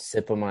to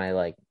sip of my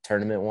like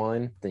tournament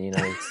wine? Then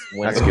it's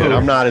that's good.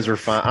 I'm not as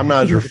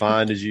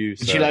refined as you.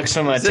 So. She likes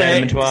some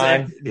tournament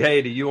wine.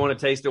 Hey, do you want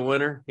to taste a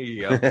winner? Here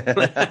you go.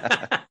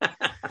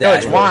 No,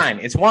 it's wine.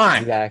 It's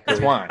wine. Exactly.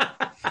 It's wine.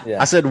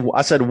 Yeah. I said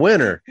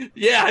winner.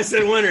 Yeah, I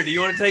said winner. Do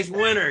you want to taste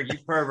winner? You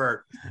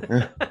pervert.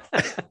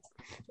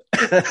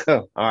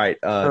 All right,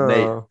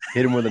 Nate,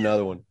 hit him with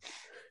another one.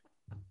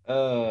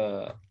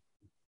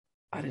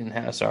 I didn't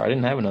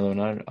have another one.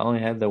 I only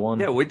had the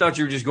one. Yeah, we thought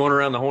you were just going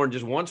around the horn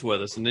just once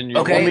with us, and then you.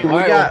 Okay,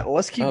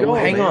 let's keep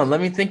going. Hang on,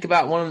 let me think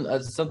about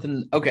one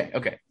something.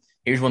 Okay.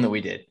 Here's one that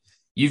we did.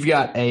 You've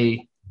got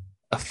a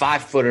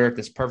 5-footer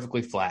that's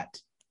perfectly flat.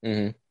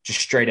 just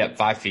straight up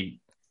 5 feet.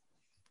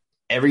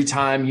 Every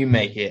time you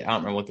make it, I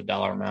don't remember what the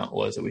dollar amount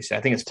was that we said.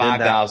 I think it's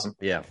 5,000.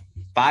 Yeah,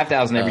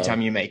 5,000 every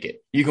time you make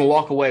it. You can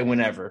walk away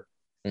whenever,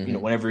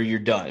 whenever you're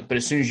done. But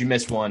as soon as you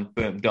miss one,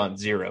 boom, done,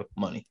 zero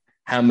money.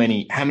 How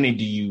many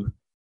do you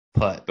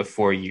putt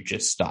before you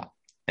just stop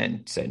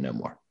and say no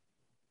more?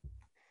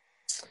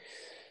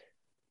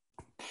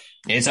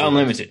 It's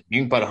unlimited.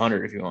 You can putt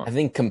 100 if you want. I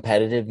think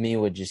competitive me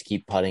would just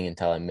keep putting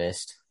until I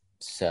missed.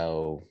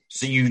 So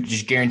you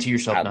just guarantee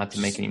yourself not to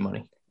make any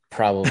money.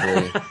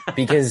 Probably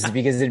because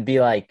it'd be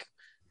like,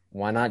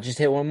 why not just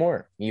hit one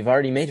more? You've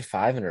already made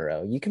 5 in a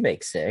row. You can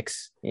make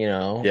 6,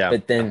 Yeah.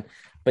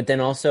 But then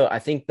also, I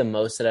think the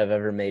most that I've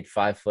ever made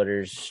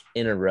 5-footers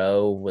in a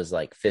row was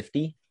like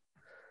 50.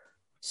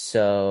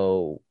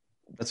 So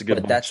that's a good.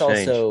 But that's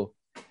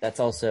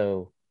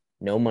also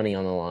no money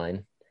on the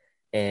line,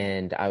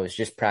 and I was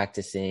just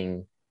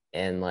practicing,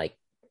 and like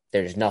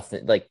there's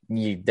nothing.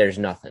 There's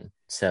nothing.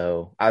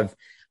 So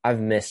I've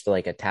missed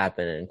like a tap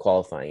in and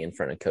qualifying in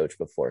front of coach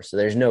before. So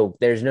there's no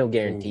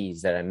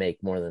guarantees that I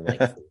make more than like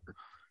 4.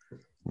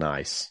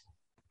 Nice.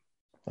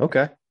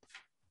 Okay.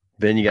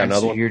 Ben, you got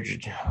another one?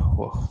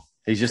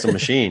 He's just a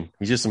machine.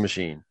 He's just a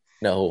machine.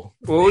 No.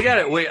 Well, we got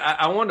it.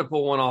 I wanted to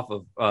pull one off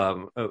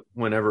of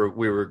whenever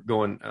we were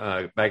going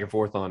back and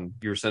forth on,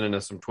 you were sending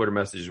us some Twitter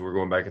messages. We were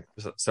going back.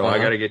 So I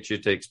got to get you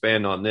to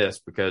expand on this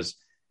because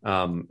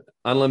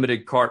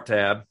unlimited cart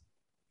tab.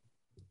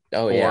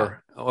 Oh, yeah.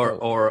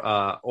 Or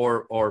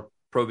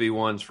Pro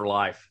V1s for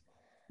life.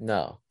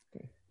 No.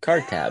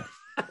 Card tab.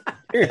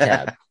 Beer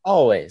tab.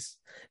 Always.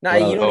 Now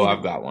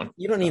I've got one.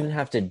 You don't even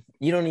have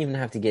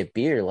to get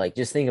beer. Like,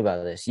 just think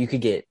about this. You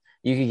could get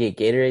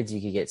Gatorades, you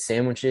could get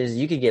sandwiches,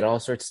 you could get all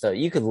sorts of stuff.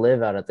 You could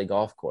live out at the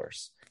golf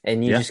course,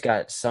 and you've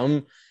got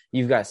some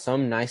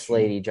nice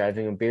lady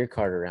driving a beer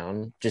cart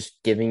around just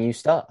giving you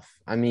stuff.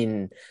 I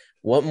mean,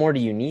 what more do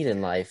you need in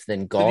life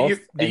than golf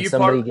and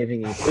somebody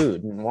giving you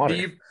food and water?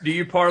 Do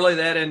you parlay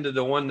that into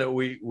the one that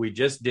we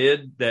just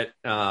did, that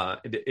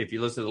if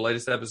you listen to the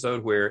latest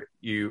episode where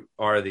you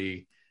are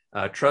the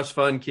trust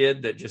fund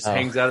kid that just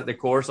hangs out at the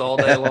course all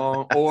day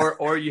long,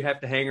 or you have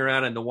to hang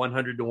around in the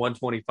 100 to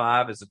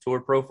 125 as a tour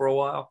pro for a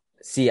while?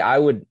 See, I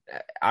would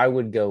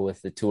go with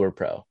the tour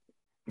pro.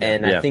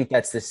 And I think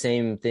that's the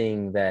same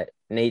thing that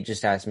Nate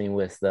just asked me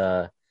with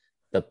the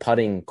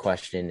putting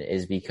question,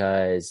 is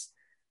because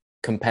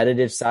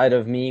competitive side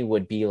of me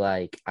would be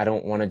like, I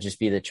don't want to just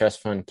be the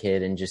trust fund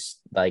kid and just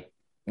like,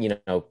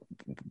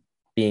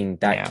 being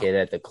that kid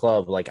at the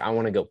club. Like, I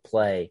want to go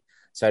play.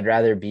 So I'd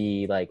rather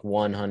be like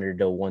 100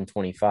 to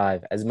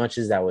 125, as much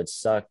as that would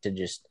suck to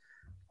just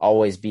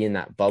always be in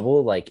that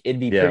bubble. Like, it'd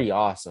be pretty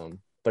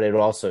awesome, but it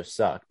would also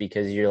suck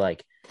because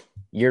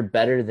you're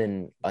better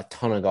than a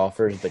ton of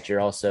golfers, but you're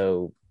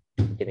also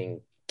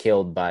getting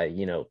killed by,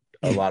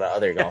 a lot of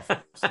other golfers.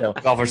 So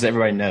golfers that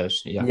everybody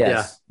knows. Yeah.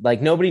 Yes.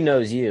 Like, nobody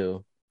knows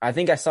you. I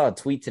think I saw a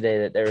tweet today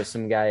that there was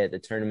some guy at the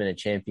Tournament of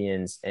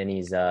Champions, and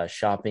he's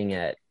shopping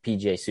at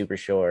PGA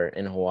Supershore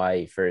in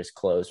Hawaii for his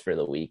clothes for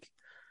the week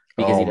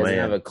because he doesn't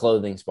have a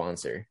clothing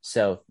sponsor.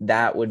 So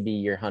that would be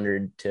your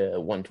 100 to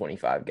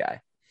 125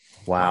 guy.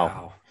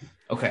 Wow.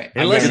 Okay.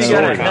 Unless you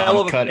got a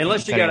hell of a personality.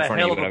 Unless you got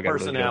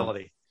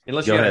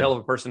a hell of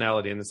a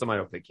personality, and then somebody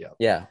will pick you up.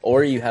 Yeah.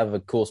 Or you have a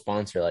cool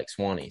sponsor like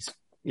Swannies.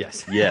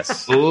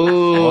 Yes.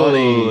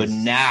 Ooh,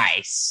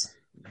 nice.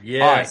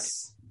 Yes. All right.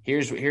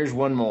 Here's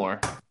one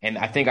more. And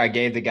I think I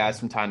gave the guys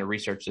some time to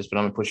research this, but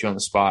I'm going to put you on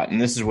the spot. And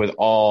this is with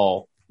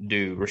all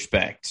due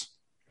respect.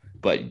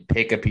 But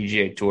pick a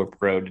PGA Tour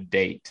pro to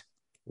date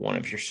one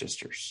of your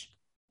sisters.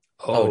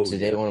 To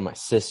date one of my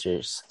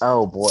sisters.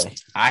 Oh, boy.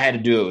 I had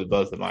to do it with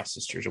both of my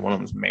sisters, and one of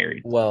them was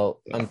married.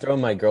 Well, I'm throwing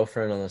my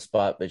girlfriend on the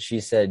spot, but she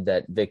said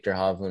that Victor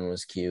Hovland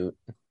was cute,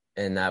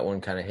 and that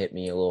one kind of hit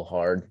me a little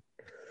hard.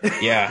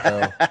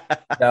 Yeah.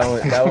 So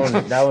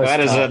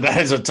that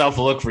is a tough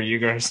look for you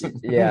guys.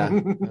 Yeah.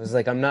 I was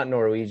like, I'm not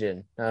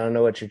Norwegian. I don't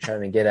know what you're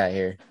trying to get at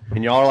here.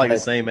 And y'all are like the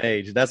same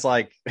age. That's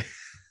like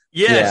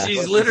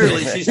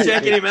she's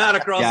checking him out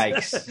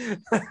across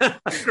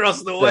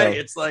the way.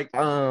 It's like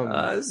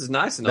this is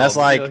nice and that's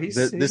all. Like he's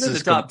this in is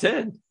the top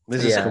 10.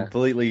 This is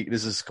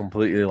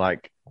completely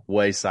like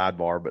way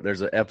sidebar, but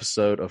there's an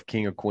episode of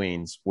King of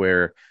Queens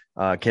where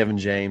Kevin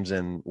James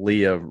and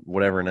Leah,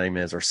 whatever her name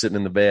is, are sitting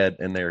in the bed,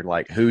 and they're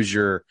like, who's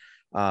your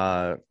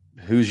I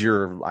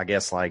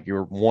guess like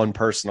your one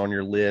person on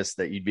your list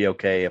that you'd be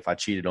okay if I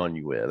cheated on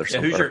you with, or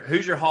something.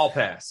 Who's your hall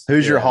pass?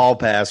 Who's your hall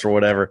pass or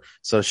whatever.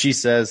 So she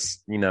says,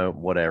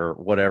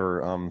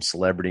 whatever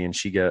celebrity, and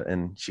she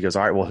goes,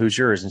 all right, well, who's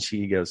yours? And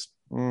she goes,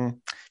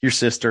 your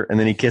sister. And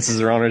then he kisses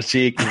her on her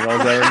cheek and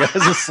rolls over and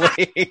goes to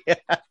sleep.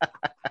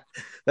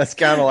 That's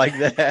kind of like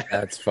that.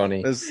 That's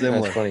funny. That's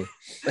similar. That's funny.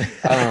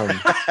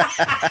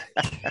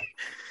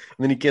 And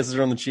then he kisses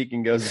her on the cheek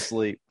and goes to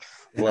sleep.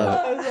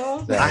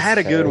 Love it. I had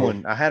a good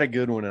one,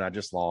 and I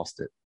just lost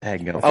it.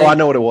 Oh, I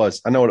know what it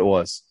was.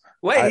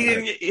 Wait,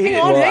 he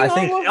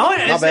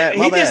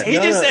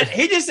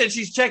just said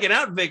she's checking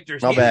out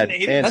Victor's. My bad.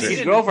 That's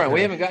his girlfriend.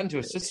 We haven't gotten to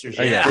his sisters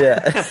yet.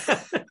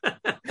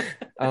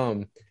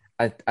 Yeah.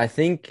 I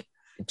think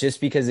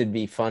just because it'd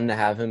be fun to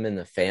have him in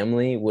the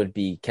family, would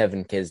be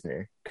Kevin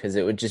Kisner, because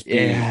it would just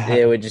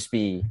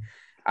be,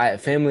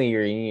 family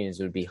reunions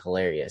would be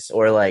hilarious.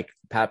 Or like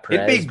Pat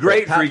Perez. It'd be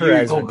great for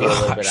Perez you. Would be a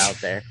little bit out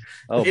there.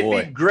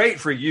 It'd be great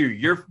for you.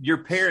 Your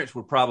parents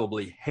would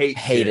probably hate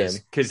him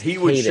because he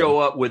would show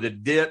up with a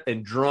dip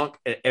and drunk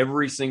at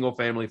every single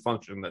family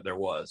function that there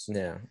was.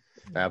 Yeah,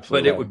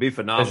 absolutely. But it would be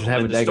phenomenal.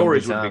 And the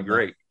stories would be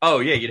great. Oh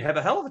yeah, you'd have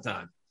a hell of a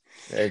time.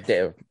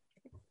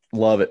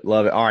 Love it.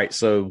 All right.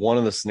 So one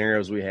of the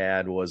scenarios we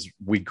had was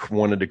we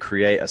wanted to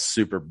create a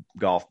super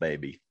golf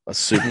baby, a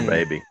super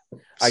baby.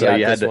 I got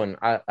this one.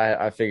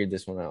 I figured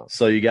this one out.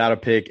 So you got to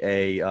pick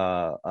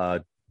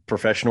a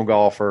professional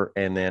golfer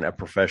and then a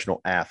professional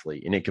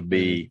athlete, and it could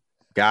be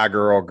guy,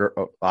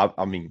 girl.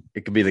 I mean,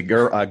 it could be the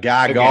girl, a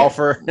guy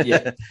golfer, a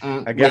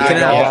guy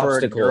golfer,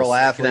 a girl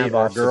athlete,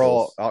 or a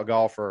girl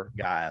golfer,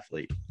 guy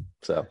athlete.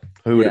 So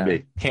who would it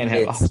be? Can't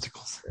have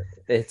obstacles.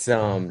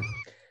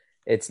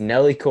 It's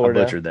Nelly Korda.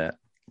 I butchered that.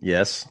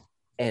 Yes.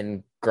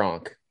 And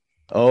Gronk.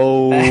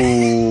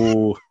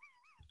 Oh,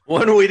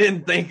 one we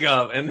didn't think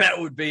of, and that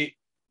would be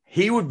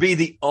he would be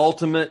the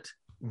ultimate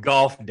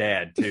golf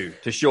dad too,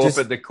 to show up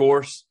at the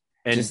course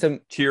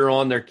and cheer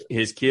on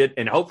his kid,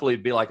 and hopefully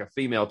it'd be like a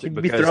female too.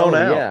 Because be thrown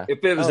out.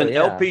 If it was an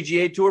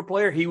LPGA Tour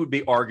player, he would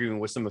be arguing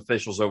with some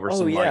officials over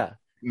like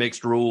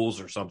mixed rules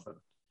or something.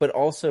 But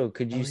also,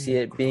 could you see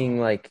it being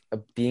like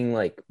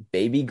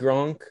baby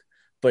Gronk?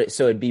 But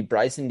so it'd be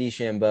Bryson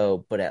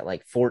DeChambeau, but at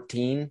like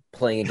 14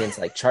 playing against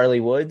like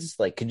Charlie Woods.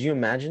 Like, could you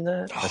imagine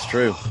that? That's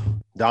true.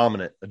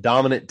 A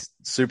dominant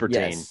super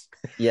team.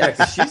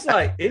 Yeah, she's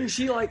like, isn't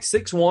she like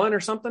 6'1" or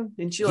something?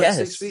 Isn't she like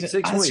 6 feet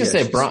 6'1"? I was just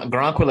say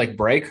Gronk would like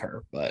break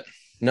her, but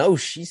no,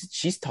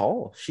 she's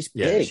tall. She's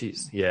big.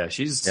 She's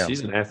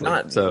an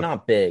athlete.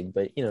 Not big,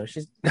 but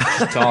she's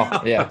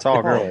tall. Yeah,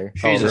 tall girl.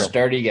 She's a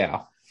sturdy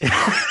gal.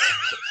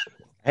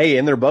 Hey,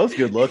 and they're both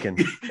good looking,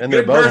 and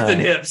they're both both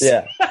hips.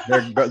 Yeah,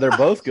 they're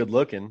both good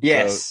looking.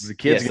 Yes, so the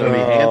kid's going to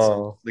be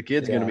handsome. The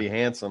kid's going to be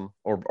handsome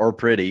or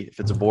pretty if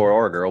it's a boy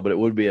or a girl, but it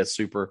would be a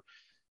super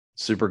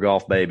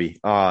golf baby.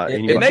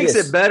 It makes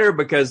it better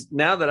because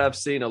now that I've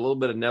seen a little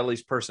bit of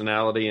Nelly's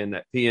personality in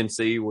that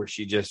PNC where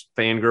she just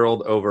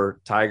fangirled over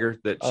Tiger,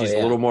 that she's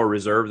a little more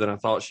reserved than I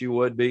thought she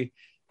would be.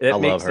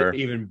 It makes it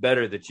even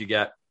better that you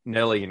got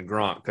Nelly and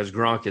Gronk, because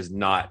Gronk is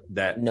not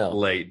that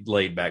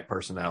laid back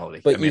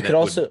personality. But you could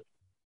also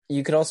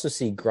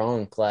see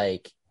Gronk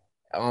like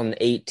on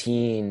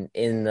 18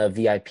 in the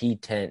VIP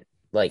tent,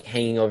 like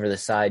hanging over the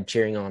side,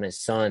 cheering on his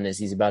son as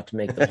he's about to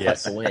make the putt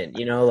to win.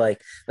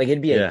 Like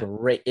it'd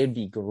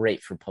be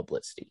great for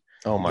publicity.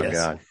 Oh my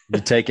God.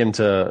 You take him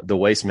to the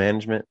waste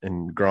management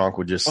and Gronk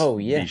would just be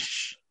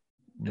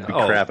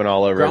crapping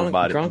all over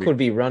everybody. Gronk would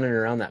be running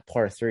around that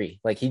par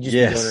 3. Like he'd just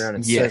be going around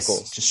in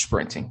circles. Just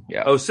sprinting.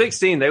 Yeah.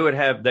 16, they would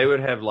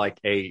have like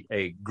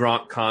a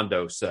Gronk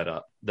condo set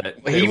up.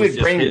 That he would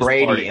bring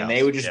Brady and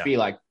they would just be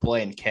like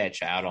playing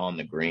catch out on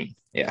the green.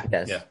 Yeah.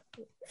 Yes. Yeah.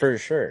 For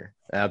sure.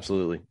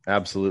 Absolutely.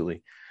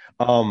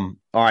 All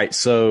right.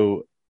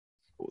 So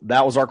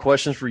that was our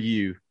questions for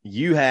you.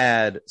 You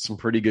had some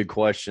pretty good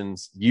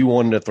questions. You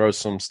wanted to throw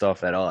some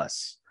stuff at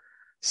us.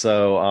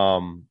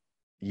 So,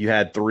 you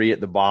had 3 at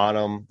the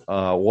bottom.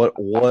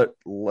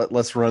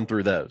 Let's run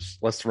through those.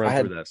 I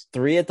had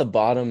 3 at the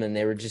bottom, and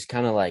they were just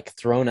kind of like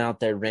thrown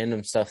out there,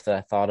 random stuff that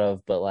I thought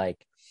of. But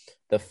like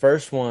the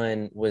first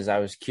one was, I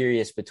was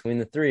curious between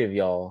the 3 of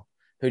y'all,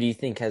 who do you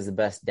think has the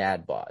best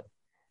dad bod?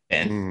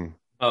 Ben.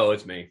 Oh,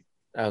 it's me.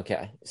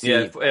 Okay. See,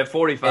 at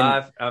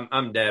 45,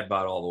 I'm dad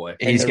bod all the way.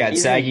 He's got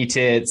saggy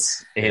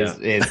tits.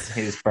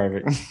 He's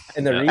perfect.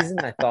 And the reason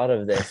I thought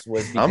of this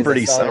was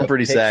because I'm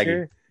pretty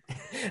saggy.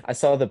 I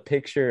saw the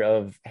picture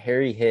of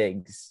Harry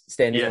Higgs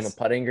standing on the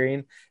putting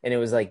green, and it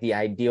was like the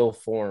ideal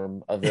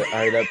form of the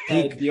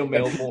peak ideal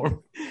male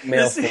form.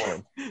 This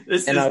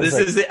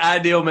is the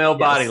ideal male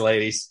body,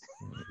 ladies.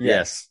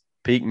 Yes.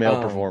 Peak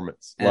male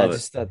performance. Love it. I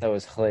just thought that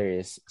was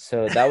hilarious.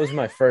 So that was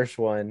my first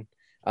one,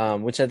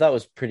 which I thought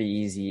was pretty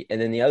easy.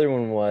 And then the other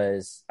one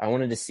was, I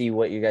wanted to see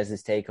what you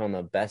guys' take on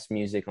the best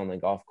music on the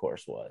golf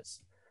course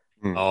was.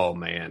 Oh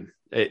man.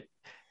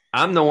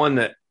 I'm the one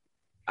that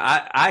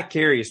I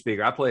carry a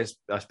speaker. I play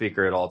a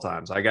speaker at all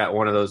times. I got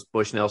one of those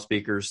Bushnell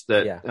speakers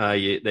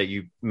that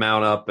you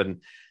mount up,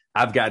 and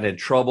I've gotten in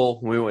trouble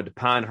when we went to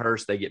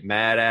Pinehurst. They get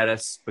mad at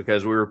us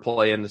because we were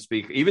playing the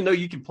speaker, even though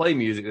you can play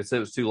music. They said it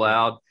was too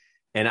loud.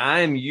 And I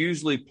am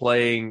usually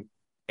playing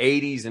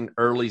 80s and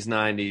early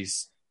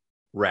 90s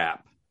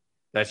rap.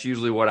 That's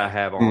usually what I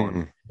have on.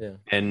 Mm-hmm. Yeah.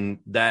 And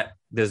that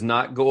does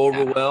not go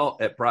over well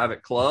at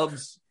private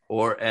clubs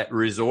or at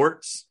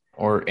resorts.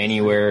 Or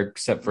anywhere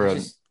except for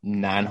a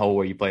 9-hole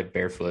where you play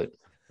barefoot.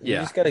 You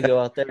just got to go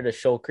out there to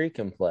Shoal Creek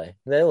and play.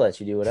 They'll let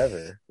you do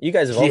whatever. You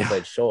guys have all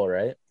played Shoal,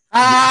 right?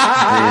 That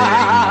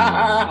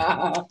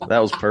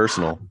was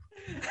personal.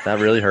 That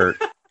really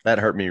hurt. That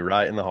hurt me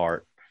right in the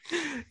heart.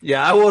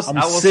 Yeah, I will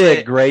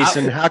sick,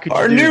 Grayson. How could you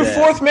our do new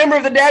that? 4th member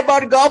of the Dad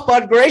Bod Golf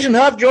Pod, Grayson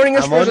Huff, joining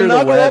us for the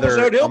inaugural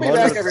episode. He'll be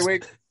back every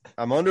week.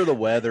 I'm under the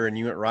weather, and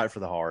you went right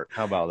for the heart.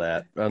 How about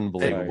that?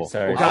 Unbelievable.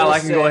 Sorry. Well, Kyle, I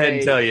can go ahead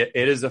and tell you,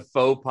 it is a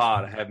faux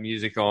pas to have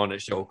music on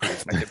at Shoal Creek.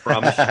 I can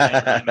promise you.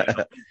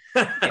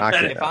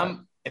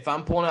 If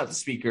I'm pulling out the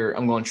speaker,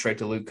 I'm going straight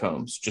to Luke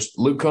Combs. Just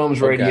Luke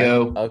Combs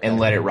radio and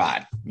let it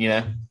ride.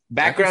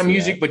 Background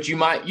music, but you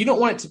don't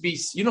want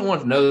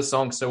to know the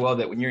song so well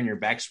that when you're in your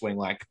backswing,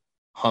 like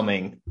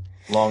humming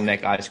 "Long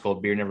Neck Ice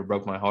Cold Beer Never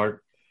Broke My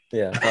Heart."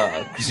 Yeah,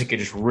 because it could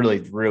just really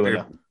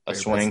ruin a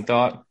swing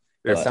thought.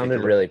 It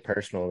sounded really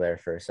personal there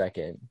for a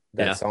second.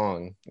 That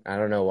song, I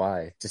don't know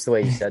why. Just the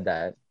way you said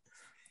that.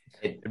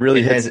 It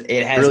really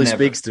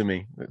speaks to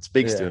me. It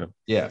speaks to him.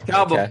 Yeah.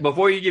 Kyle,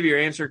 before you give your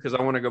answer, because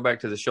I want to go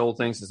back to the Shoal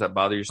thing since that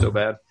bothers you so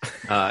bad.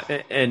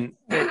 And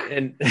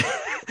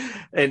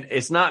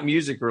it's not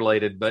music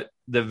related, but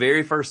the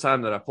very first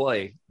time that I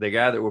play, the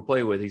guy that we're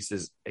playing with, he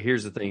says,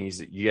 here's the thing. He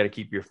said, you got to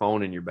keep your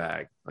phone in your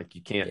bag. Like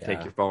you can't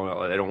take your phone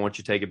out. They don't want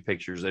you taking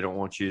pictures. They don't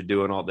want you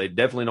doing they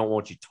definitely don't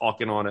want you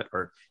talking on it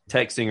or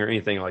texting or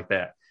anything like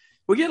that.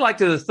 We get like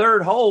to the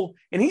third hole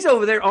and he's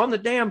over there on the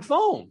damn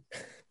phone.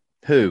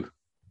 Who?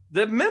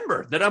 The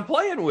member that I'm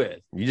playing with.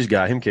 You just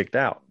got him kicked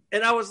out.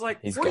 And I was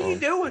like, what are you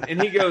doing?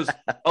 And he goes,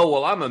 oh,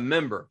 well, I'm a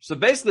member. So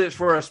basically it's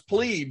for us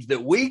plebes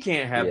that we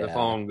can't have the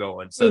phone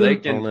going. So they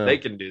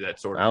can do that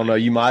sort of thing. I don't know.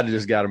 You might have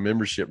just got a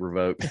membership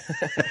revoked.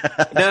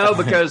 No,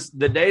 because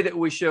the day that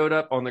we showed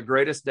up on the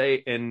greatest day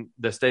in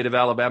the state of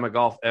Alabama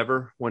golf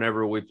ever,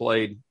 whenever we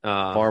played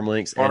Farm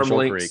Links and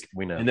Shoal Creek,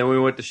 we know. And then we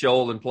went to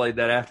Shoal and played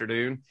that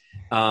afternoon.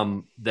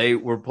 They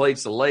were played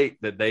so late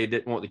that they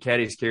didn't want the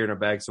caddies carrying our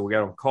bags, so we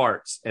got on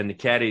carts, and the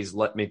caddies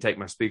let me take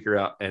my speaker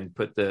out and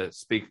put the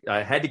speaker.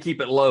 I had to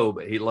keep it low,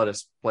 but he let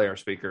us play our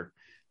speaker.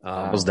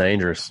 It was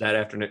dangerous that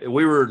afternoon.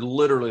 We were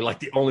literally like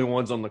the only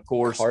ones on the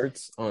course.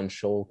 Carts on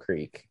Shoal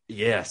Creek.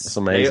 Yes, that's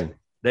amazing.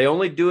 They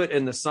only do it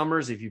in the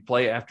summers if you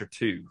play after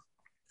 2.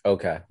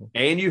 Okay,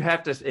 and you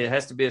have to. It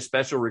has to be a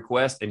special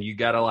request, and you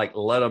got to like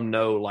let them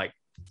know like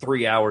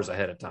 3 hours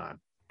ahead of time.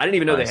 I didn't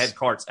even know they had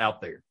carts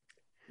out there.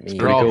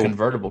 They're all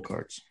convertible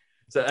carts.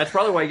 So that's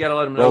probably why you got to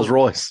let them know. Rolls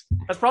Royce.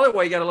 That's probably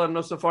why you got to let them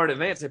know so far in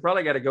advance. They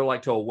probably got to go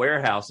like to a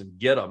warehouse and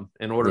get them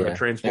in order to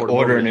transport them.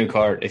 Order a new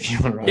cart if you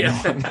want to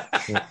run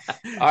them.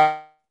 All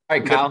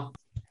right, Kyle.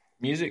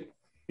 Music.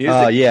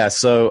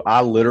 So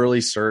I literally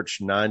search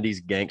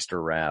 90s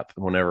gangster rap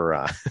whenever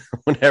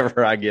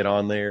I get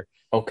on there.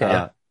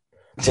 Okay.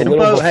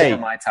 Tempo, hey,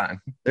 my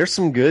time. There's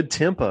some good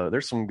tempo.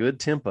 There's some good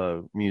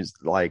tempo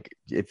music. Like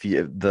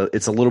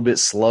it's a little bit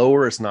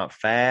slower. It's not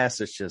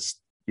fast. It's just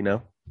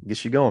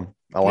gets you going.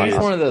 I like. He's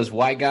one of those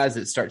white guys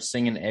that starts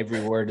singing every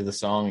word of the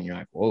song, and you're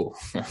like, whoa.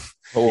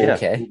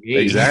 Okay.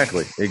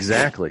 Exactly.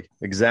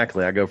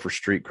 I go for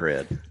street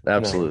cred.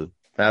 Absolutely.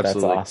 That's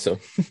awesome.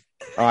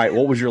 All right.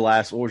 What was your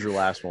last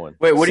one?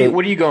 Wait, what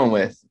are you going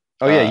with?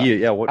 Oh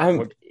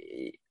yeah.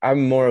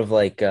 I'm more of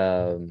like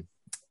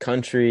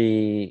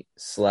country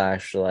 /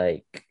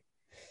 like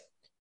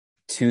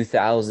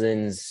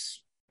 2000s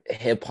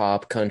hip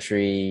hop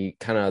country,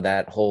 kind of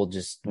that whole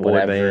just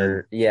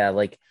whatever. Yeah,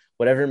 like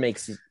whatever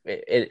makes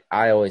it.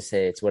 I always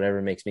say it's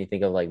whatever makes me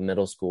think of like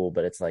middle school,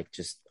 but it's like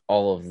just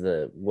all of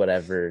the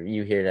whatever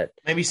you hear that.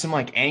 Maybe some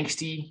like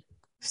angsty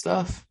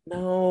stuff.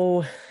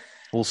 No.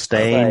 Well,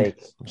 Stained.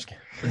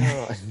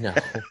 No.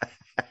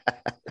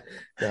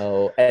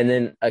 No, and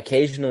then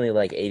occasionally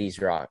like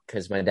 80s rock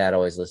because my dad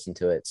always listened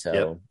to it.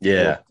 So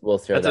we'll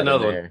throw that's that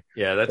another in there. One.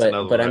 Yeah, that's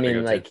another one. But I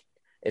mean, like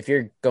if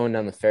you're going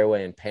down the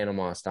fairway and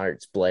Panama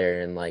starts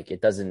blaring, like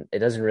it doesn't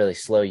really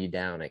slow you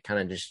down. It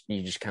kind of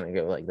you just kind of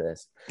go like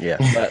this. Yeah.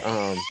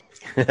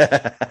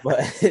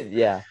 But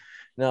yeah,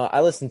 no,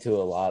 I listen to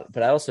a lot,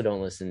 but I also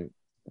don't listen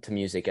to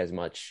music as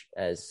much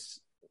as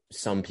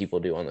some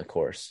people do on the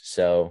course.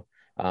 So.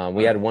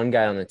 We had one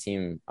guy on the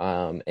team,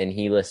 and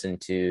he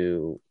listened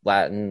to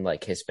Latin,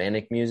 like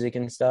Hispanic music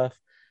and stuff,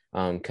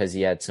 because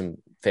he had some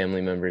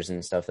family members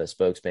and stuff that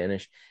spoke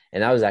Spanish.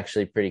 And that was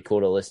actually pretty cool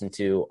to listen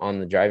to on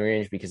the driving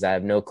range because I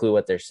have no clue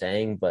what they're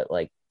saying, but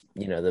like,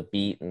 the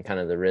beat and kind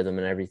of the rhythm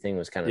and everything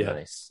was kind of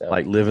nice. So.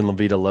 Like Living La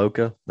Vida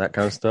Loca, that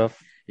kind of stuff.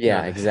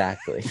 Yeah,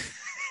 exactly.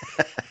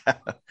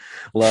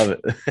 Love it.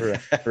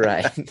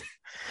 Right.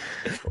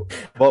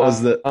 What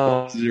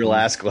was your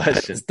last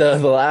question? The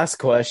last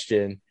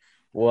question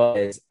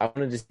was I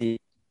wanted to see,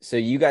 so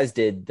you guys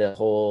did the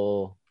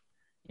whole,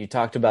 you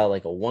talked about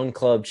like a 1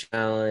 club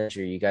challenge,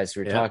 or you guys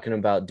were talking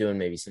about doing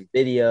maybe some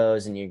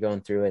videos and you're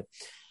going through it.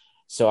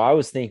 So I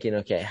was thinking,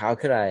 okay, how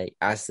could I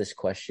ask this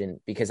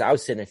question? Because I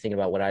was sitting there thinking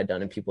about what I'd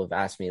done, and people have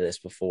asked me this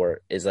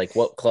before, is like,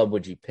 what club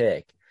would you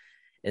pick?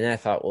 And then I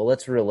thought, well,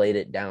 let's relate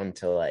it down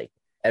to like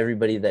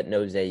everybody that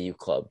knows AU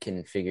club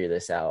can figure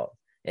this out.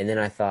 And then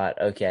I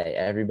thought, okay,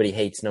 everybody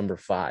hates number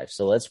 5.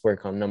 So let's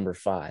work on number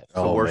 5.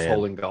 The worst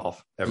hole in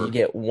golf ever. You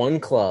get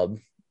 1 club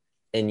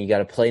and you got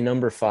to play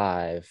number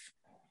 5.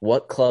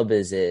 What club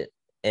is it?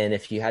 And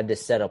if you had to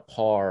set a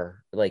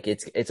par, like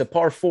it's a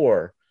par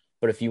 4,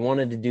 but if you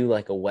wanted to do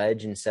like a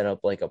wedge and set up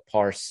like a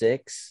par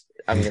 6,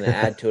 I'm going to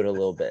add to it a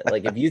little bit.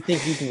 Like if you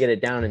think you can get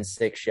it down in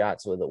 6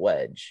 shots with a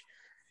wedge,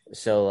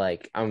 So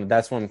like,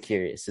 that's what I'm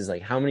curious is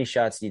like, how many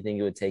shots do you think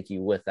it would take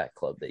you with that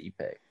club that you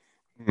pick?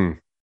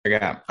 I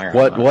got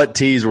what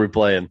tees are we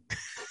playing?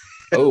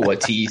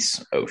 What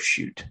tees? Oh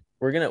shoot.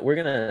 We're gonna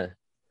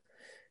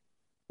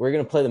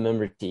play the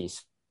member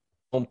tees.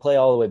 Won't play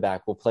all the way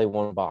back. We'll play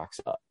one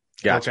box up.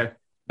 Gotcha.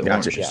 Okay.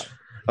 Gotcha. Yeah.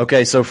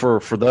 Okay, so for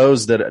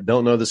those that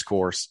don't know this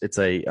course, it's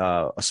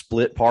a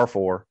split par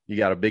 4. You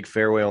got a big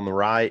fairway on the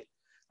right,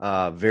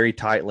 very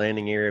tight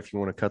landing area if you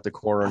want to cut the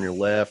corner on your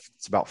left.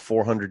 It's about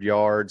 400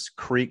 yards.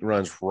 Creek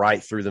runs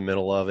right through the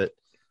middle of it.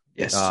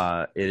 Yes,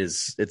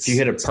 it's. If you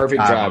hit a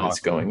perfect drive, it's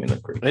going in the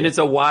creek, and it's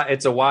a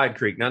wide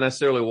creek, not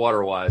necessarily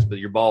water wise, but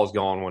your ball's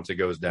gone once it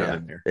goes down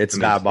in there. It's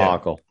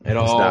diabolical. It's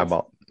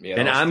diabolical. Yeah,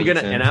 and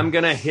I'm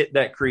gonna hit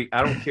that creek.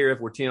 I don't care if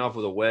we're teeing off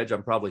with a wedge.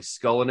 I'm probably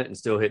sculling it and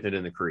still hitting it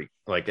in the creek.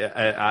 Like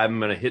I'm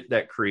gonna hit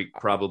that creek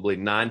probably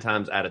 9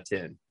 times out of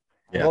 10.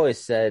 I've always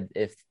said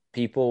if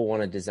people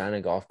want to design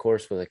a golf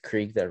course with a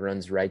creek that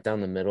runs right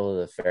down the middle of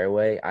the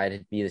fairway,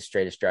 I'd be the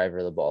straightest driver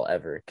of the ball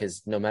ever.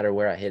 Because no matter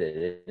where I hit it,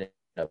 it ended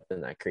up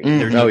in that creek.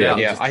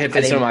 I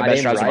hit some of my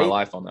best shots of my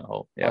life on that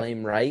hole. Yeah. I'll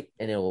aim right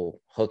and it will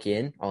hook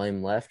in. I'll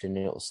aim left and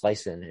it will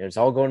slice in. It's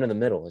all going to the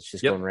middle. It's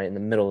just going right in the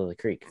middle of the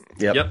creek.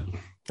 Yep.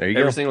 There you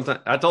go. Every single time.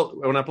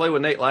 When I played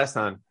with Nate last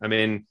time, I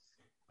mean,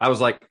 I was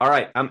like, all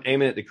right, I'm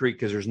aiming at the creek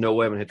because there's no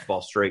way I'm going to hit the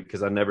ball straight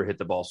because I never hit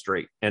the ball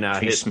straight. And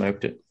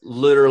smoked it.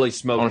 Literally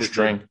smoked on it.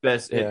 String.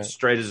 Best hit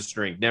straight as a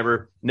string.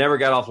 Never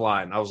got off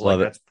line. I was like,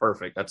 that's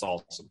perfect. That's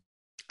awesome.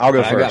 I'll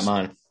go first. I got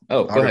mine.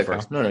 Oh, go ahead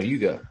first. No, you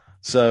go.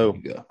 So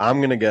I'm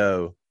going to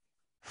go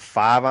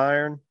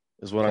 5-iron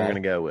is what I'm going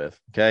to go with.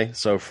 Okay.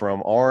 So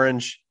from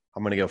orange,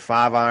 I'm going to go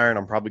 5-iron.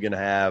 I'm probably going to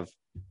have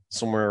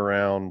somewhere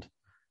around,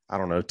 I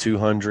don't know,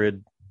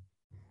 200.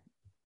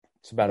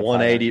 It's about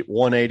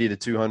 180 to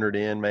 200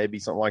 in, maybe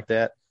something like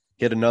that.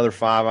 Hit another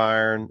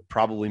 5-iron,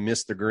 probably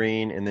miss the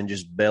green, and then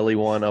just belly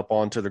one up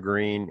onto the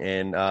green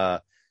and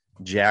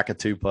jack a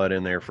 2-putt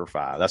in there for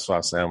 5. That's what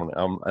I say.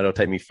 It'll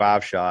take me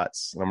 5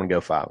 shots, and I'm gonna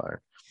go 5-iron.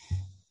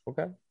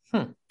 Okay.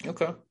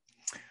 Okay.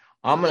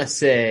 I'm gonna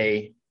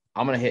hit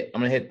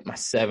my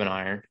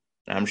 7-iron,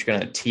 and I'm just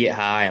gonna tee it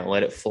high and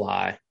let it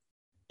fly.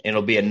 And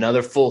it'll be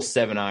another full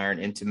 7-iron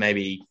into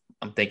maybe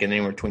I'm thinking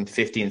anywhere between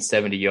 50 and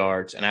 70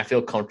 yards, and I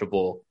feel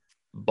comfortable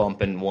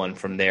bumping one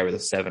from there with a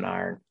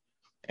 7-iron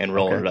and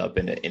rolling it up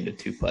into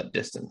 2-putt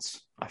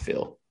distance. I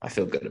feel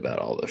good about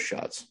all those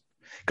shots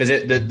because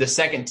the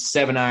second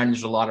 7-iron,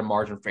 there's a lot of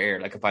margin for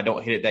error. Like if I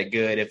don't hit it that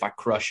good, if I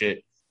crush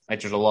it, like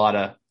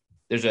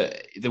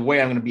the way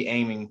I'm going to be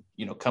aiming,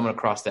 coming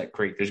across that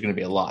creek, there's going to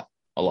be a lot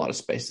of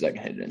spaces I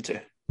can hit it into.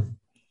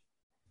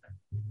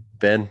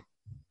 Ben.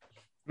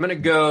 I'm going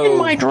to go.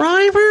 My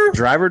driver.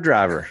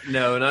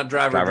 No, not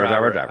driver.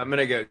 I'm going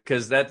to go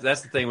because that's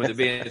the thing with it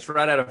being it's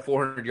right at a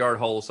 400-yard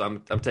hole. So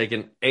I'm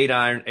taking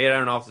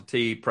 8-iron off the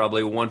tee,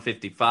 probably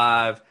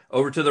 155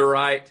 over to the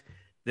right,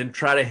 then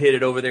try to hit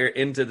it over there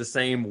into the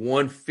same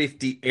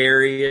 150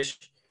 area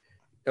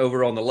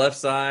over on the left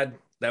side.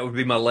 That would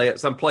be my layup.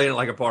 So I'm playing it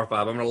like a par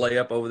 5. I'm going to lay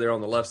up over there on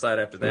the left side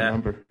after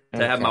that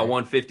to have my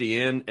 150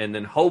 in and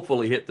then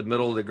hopefully hit the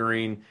middle of the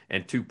green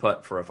and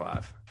 2-putt for a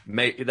 5.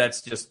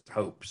 That's just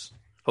hopes.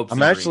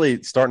 I'm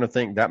actually starting to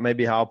think that may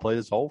be how I'll play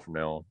this hole from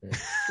now on.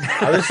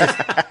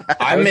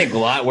 I make a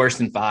lot worse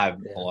than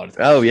 5 a lot of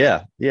times. Oh,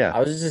 yeah. I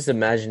was just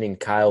imagining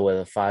Kyle with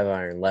a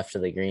 5-iron left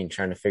of the green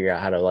trying to figure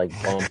out how to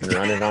bump and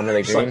run it onto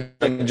the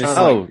green.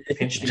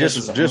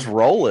 Just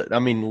roll it. I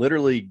mean,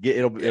 literally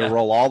it'll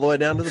roll all the way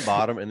down to the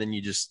bottom and then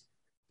you just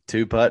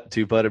 2-putt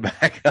it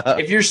back up.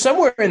 If you're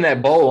somewhere in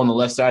that bowl on the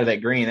left side of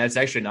that green, that's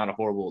actually not a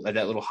horrible –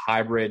 that little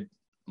hybrid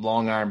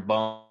long iron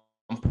bump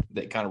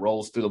that kind of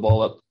rolls through the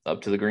ball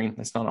up to the green.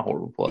 That's not a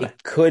horrible play.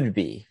 It could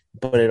be,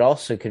 but it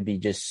also could be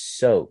just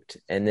soaked,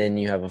 and then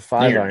you have a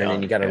 5-iron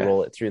and you got to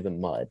roll it through the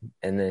mud,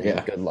 and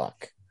then good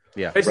luck.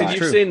 Yeah, basically,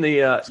 you've seen the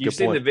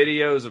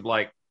videos of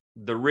like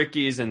the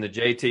Rickies and the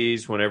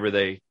JTs whenever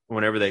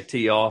they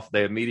tee off,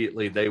 they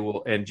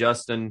will and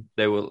Justin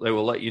they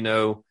will let you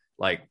know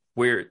like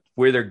where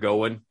they're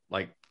going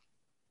like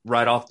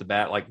right off the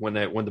bat, like when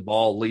the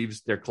ball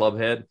leaves their club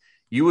head.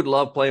 You would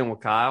love playing with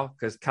Kyle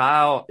because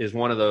Kyle is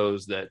one of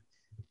those that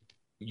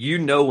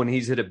when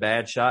he's hit a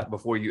bad shot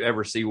before you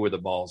ever see where the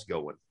ball's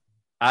going.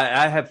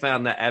 I have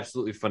found that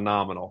absolutely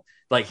phenomenal.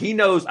 Like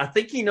I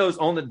think he knows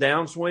on the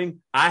downswing,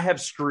 I have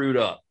screwed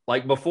up.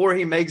 Like before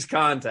he makes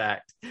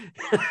contact.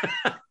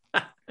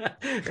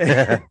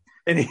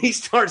 And he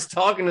starts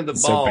talking to the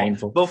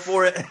ball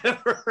before it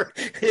ever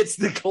hits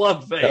the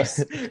club face.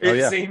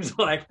 It seems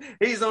like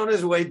he's on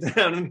his way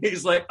down and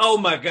he's like, oh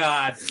my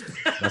God.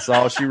 That's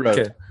all she wrote.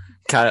 Okay.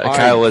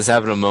 Kyle was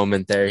having a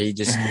moment there. He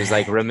just was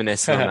like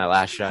reminiscing on that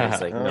last shot.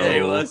 He's like, no. Yeah,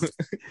 he was.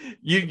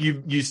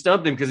 You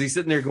stumped him because he's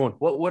sitting there going,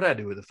 "What would I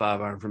do with a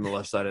 5-iron from the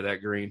left side of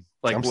that green?"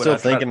 Like, I'm still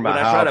thinking about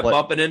how I try to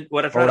bump it in.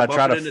 Would I try to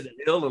bump it into the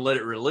hill and let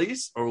it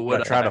release, or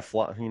would I try to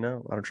fly?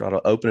 I try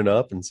to open it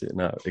up and see.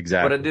 No,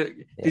 exactly. What I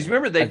do? Because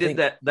remember they did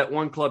that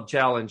one club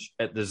challenge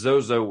at the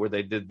Zozo where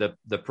they did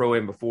the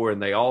pro-am before,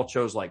 and they all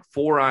chose like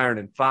 4-iron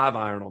and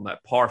 5-iron on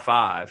that par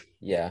 5.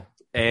 Yeah,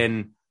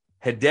 and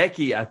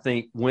Hideki, I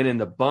think, went in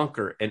the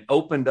bunker and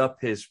opened up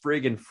his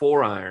friggin'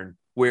 4-iron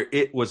where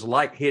it was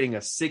like hitting a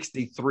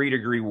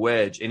 63-degree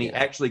wedge, and he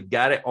actually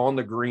got it on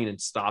the green and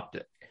stopped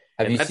it.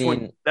 Have you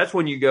seen? That's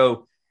when you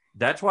go,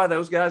 that's why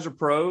those guys are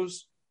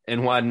pros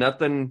and why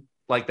nothing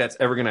like that's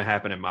ever going to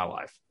happen in my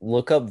life.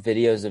 Look up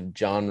videos of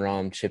Jon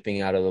Rahm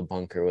chipping out of the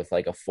bunker with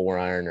like a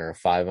 4-iron or a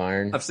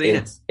 5-iron. I've seen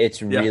it.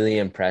 It's really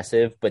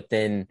impressive, but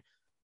then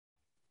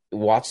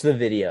watch the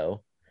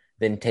video,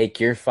 then take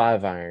your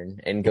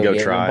 5-iron and go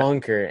get in the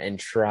bunker and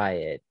try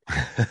it.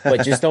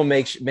 But just don't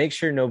make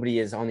sure nobody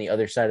is on the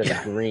other side of the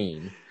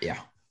green. Yeah.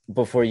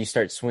 Before you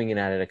start swinging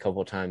at it a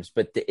couple times.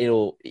 But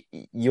you'll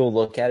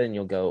look at it and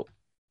you'll go,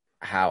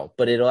 how?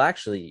 But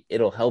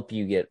it'll help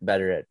you get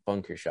better at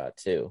bunker shot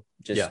too.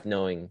 Just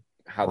knowing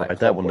how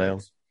that one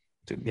works.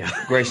 Down. Yeah.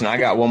 Grayson, I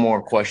got one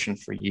more question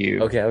for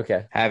you.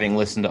 Okay. Having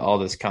listened to all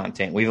this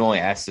content, we've only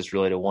asked this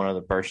really to one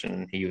other person,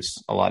 and he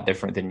was a lot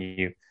different than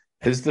you.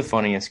 Who's the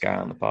funniest guy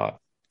on the pod?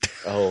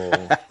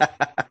 Oh.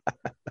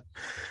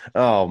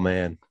 Oh,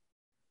 man.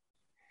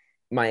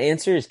 My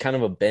answer is kind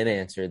of a Ben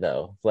answer,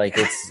 though. Like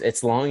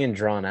it's long and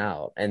drawn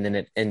out, and then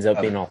it ends up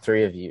being all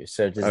three of you.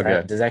 So does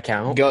that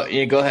count? Go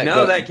ahead.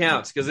 No, that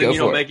counts because then you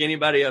don't make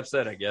anybody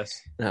upset, I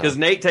guess. Because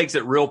Nate takes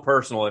it real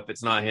personal if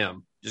it's not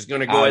him. Just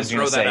going to go ahead and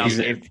throw that out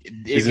there.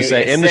 If you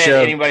say in the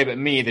show, anybody but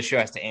me, the show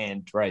has to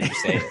end. Right? You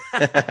say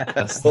it.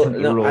 That's the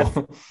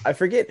rule. I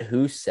forget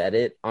who said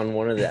it on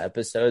one of the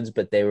episodes,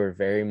 but they were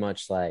very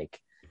much like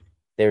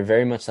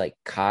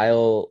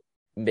Kyle.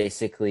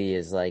 Basically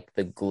is like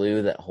the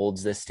glue that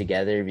holds this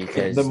together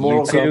because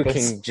you two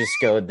can just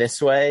go this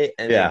way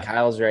and then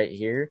Kyle's right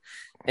here.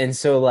 And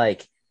so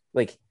like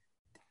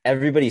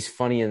everybody's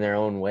funny in their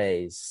own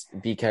ways,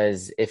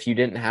 because if you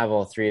didn't have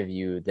all three of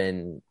you,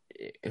 then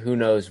who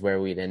knows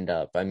where we'd end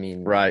up. I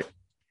mean, right.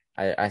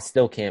 I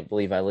still can't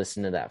believe I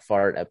listened to that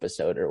fart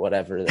episode or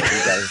whatever that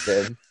you guys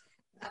did.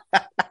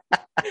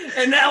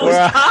 And that was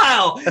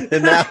Kyle.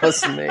 And that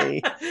was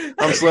me.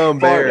 I'm so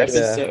embarrassed.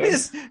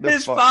 His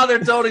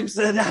father told him,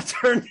 said, I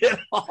turned it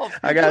off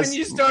when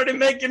you started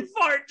making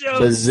fart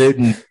jokes.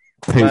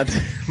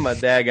 My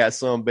dad got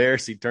so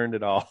embarrassed he turned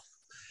it off.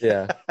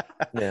 Yeah.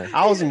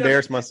 I was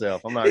embarrassed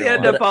myself. I'm not. He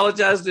had to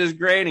apologize to his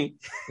granny.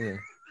 Yeah.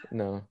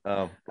 No.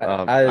 I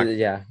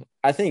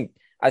think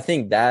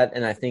that,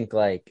 and I think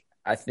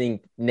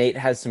Nate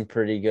has some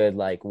pretty good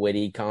like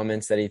witty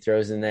comments that he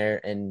throws in there,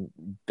 and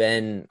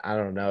Ben, I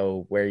don't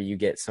know where you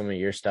get some of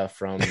your stuff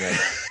from, like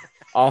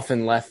off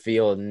in left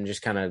field and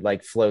just kind of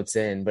like floats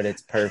in, but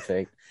it's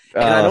perfect.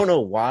 And I don't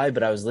know why,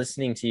 but I was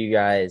listening to you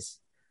guys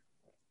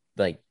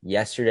like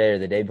yesterday or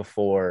the day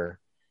before,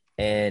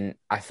 and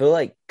I feel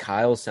like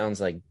Kyle sounds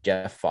like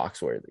Jeff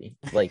Foxworthy.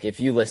 Like if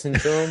you listen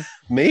to him,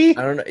 me,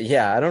 I don't know.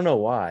 Yeah, I don't know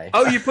why.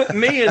 Oh, you put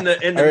me in the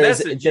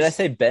message. Did I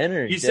say Ben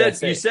or you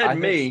said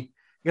me?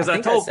 Because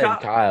I told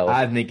Kyle.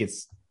 I think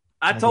it's.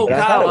 I told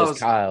Kyle it was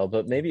Kyle,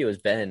 but maybe it was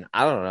Ben.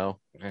 I don't know.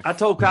 I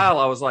told Kyle,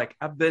 I was like,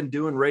 I've been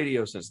doing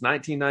radio since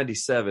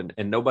 1997,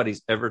 and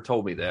nobody's ever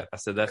told me that. I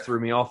said that threw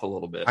me off a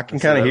little bit. I can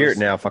kind of hear it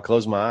now if I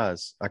close my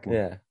eyes. I can.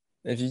 Yeah,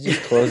 if you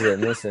just close it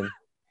and listen.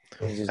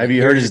 Have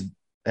you heard his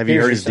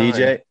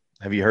DJ?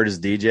 Have you heard his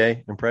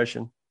DJ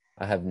impression?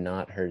 I have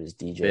not heard his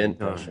DJ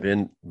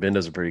impression. Ben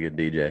does a pretty good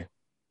DJ.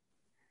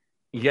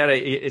 You gotta.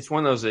 It's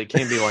one of those that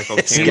can be like.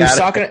 He was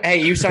talking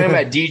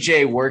about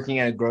DJ working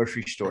at a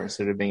grocery store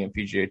instead of being a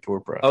PGA Tour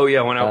pro. Oh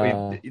yeah,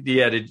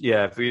 did you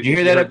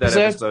hear that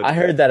episode? I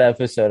heard that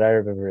episode. I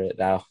remember it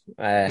now.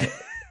 That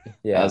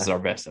was our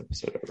best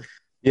episode ever.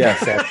 Yeah,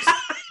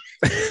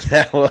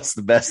 that was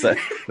the best.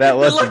 That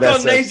was the best. Look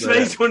on Nate's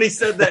face when he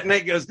said that.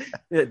 Nate goes,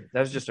 "That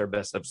was just our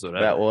best episode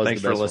ever." That was.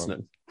 Thanks for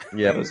listening.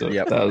 Yeah,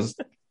 that was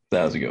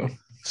a good one.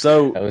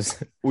 So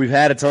we've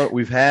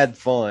had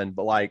fun,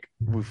 but like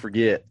we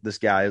forget this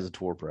guy is a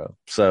tour pro.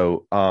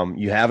 So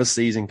you have a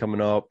season coming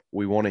up.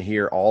 We want to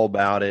hear all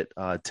about it.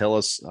 Tell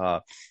us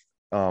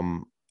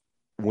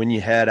when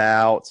you head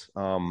out,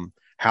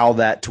 how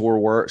that tour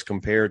works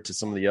compared to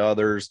some of the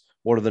others.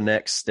 What are the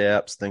next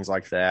steps, things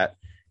like that,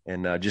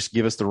 and just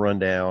give us the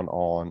rundown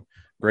on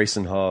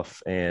Grayson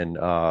Huff and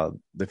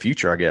the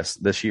future, I guess,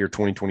 this year,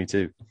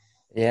 2022.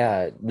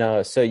 Yeah,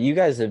 no. So you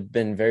guys have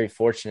been very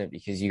fortunate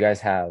because you guys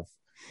have.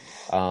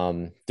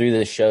 Through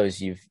the shows,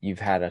 you've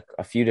had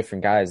a few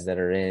different guys that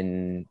are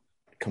in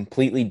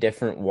completely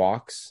different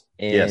walks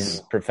in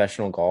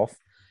professional golf,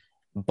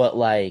 but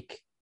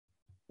like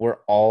we're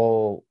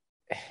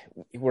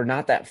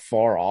not that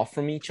far off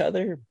from each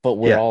other, but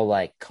we're all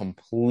like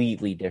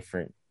completely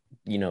different,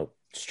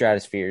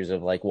 stratospheres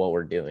of like what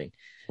we're doing.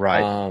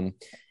 Right.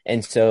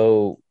 And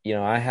so,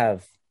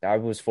 I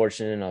was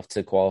fortunate enough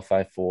to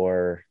qualify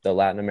for the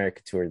Latin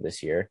America Tour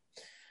this year,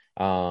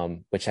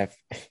 which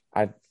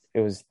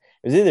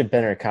It was either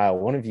Ben or Kyle.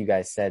 One of you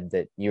guys said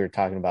that you were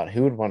talking about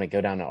who would want to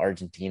go down to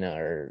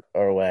Argentina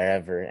or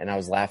wherever, and I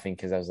was laughing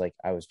because I was like,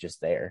 I was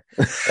just there.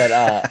 But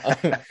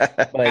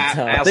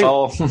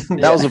asshole.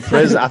 That was a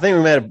prison. I think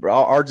we met an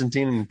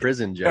Argentinian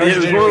prison joke.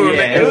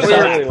 It was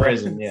a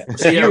prison. Yeah.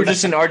 So you were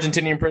just in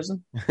Argentinian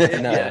prison?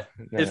 No.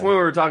 It's when we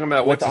were talking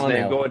about what's his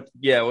name going.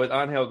 Yeah, with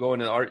Angel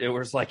going to art. It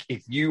was like,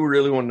 if you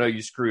really want to know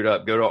you screwed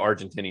up, go to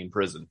Argentinian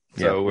prison.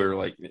 So we were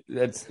like,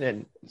 that's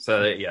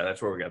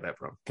where we got that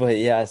from. But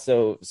yeah,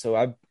 so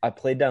I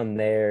played down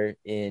there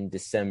in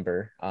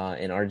December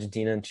in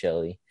Argentina and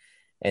Chile,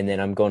 and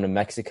then I'm going to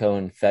Mexico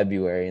in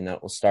February, and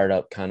that will start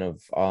up kind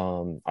of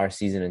our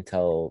season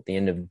until the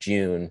end of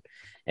June,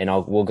 and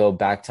we'll go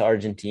back to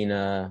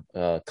Argentina,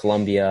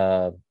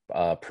 Colombia,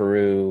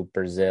 Peru,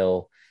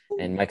 Brazil,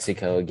 and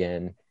Mexico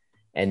again,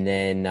 and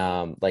then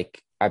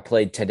I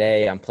played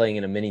today. I'm playing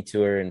in a mini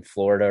tour in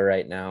Florida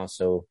right now,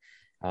 so.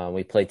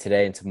 We play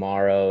today and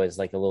tomorrow is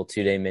like a little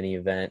 2-day mini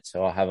event.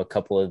 So I'll have a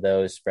couple of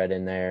those spread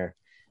in there.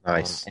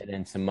 Nice. And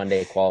then some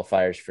Monday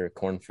qualifiers for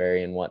Corn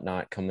Ferry and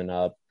whatnot coming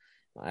up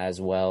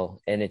as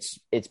well. And it's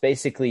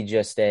basically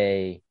just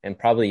and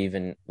probably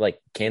even like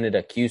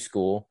Canada Q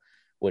School,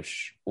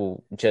 which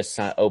will just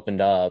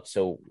opened up.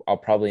 So I'll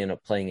probably end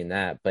up playing in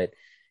that. But,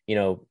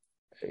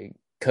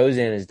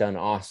 Kozan has done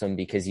awesome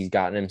because he's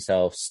gotten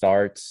himself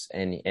starts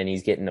and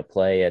he's getting to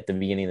play at the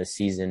beginning of the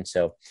season.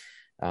 So,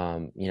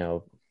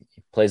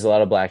 plays a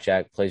lot of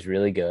blackjack, plays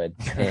really good,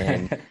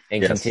 and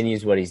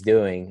continues what he's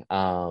doing.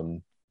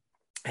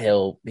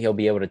 He'll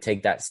be able to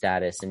take that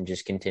status and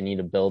just continue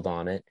to build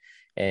on it.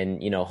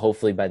 And,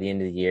 hopefully by the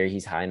end of the year,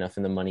 he's high enough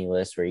in the money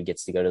list where he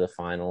gets to go to the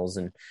finals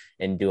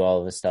and do all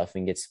of his stuff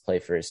and gets to play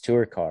for his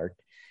tour card.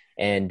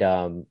 And,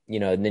 and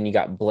then you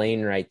got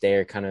Blaine right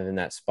there kind of in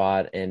that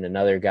spot. And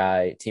another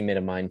guy, teammate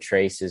of mine,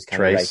 Trace, is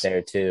kind of right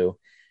there too.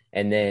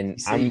 And then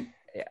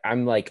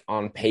I'm like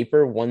on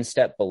paper, one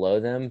step below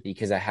them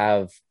because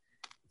I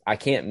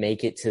can't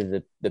make it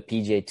to the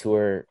PGA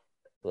Tour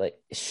like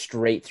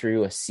straight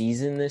through a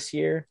season this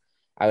year.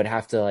 I would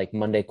have to like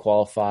Monday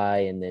qualify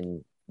and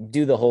then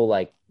do the whole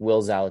like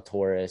Will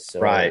Zalatoris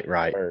right.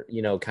 Or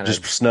kind of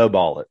just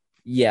snowball it.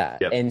 Yeah.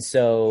 Yep. And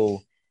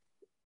so,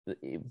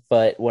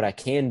 but what I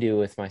can do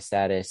with my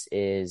status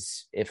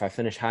is if I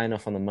finish high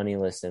enough on the money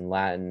list in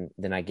Latin,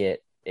 then I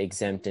get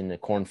exempt in the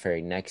Corn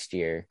Ferry next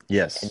year.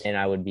 Yes. And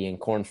I would be in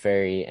Corn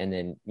Ferry and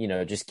then,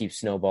 just keep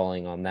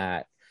snowballing on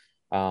that.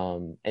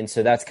 And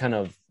so that's kind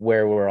of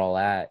where we're all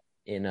at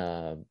in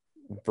a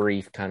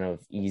brief kind of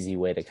easy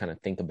way to kind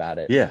of think about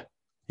it. Yeah.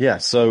 Yeah.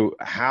 So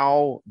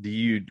how do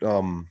you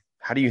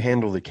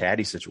handle the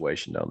caddy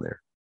situation down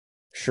there?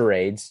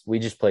 Charades. We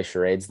just play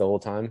charades the whole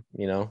time,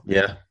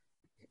 Yeah.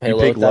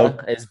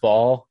 Pelota is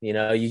ball, you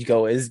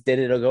go, did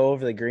it go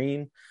over the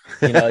green?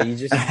 You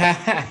just,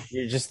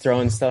 you're just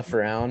throwing stuff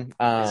around.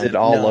 Is it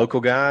all local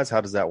guys?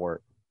 How does that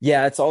work?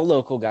 Yeah, it's all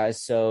local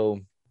guys. So,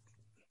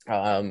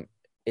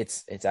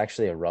 it's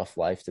actually a rough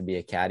life to be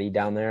a caddy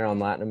down there on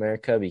Latin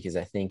America because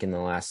I think in the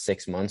last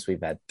 6 months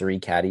we've had 3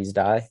 caddies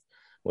die,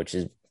 which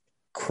is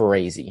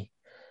crazy.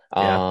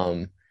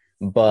 Yeah.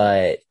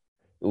 But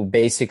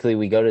basically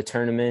we go to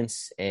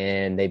tournaments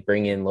and they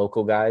bring in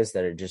local guys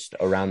that are just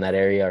around that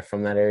area or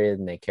from that area,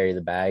 and they carry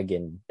the bag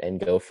and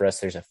go for us.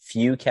 There's a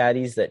few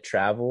caddies that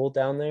travel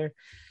down there,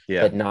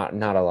 but not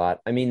a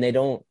lot. I mean, they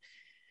don't.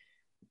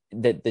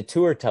 The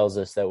tour tells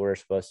us that we're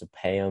supposed to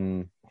pay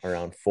them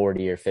around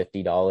 $40 or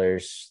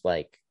 $50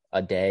 like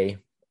a day,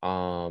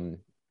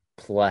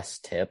 plus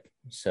tip.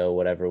 So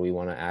whatever we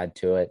want to add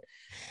to it.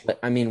 But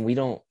I mean,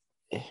 we're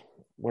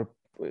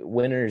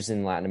winners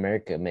in Latin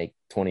America make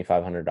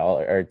 $2,500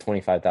 or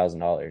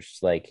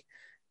 $25,000. Like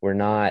we're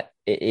not,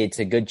 it's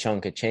a good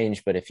chunk of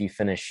change, but if you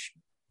finish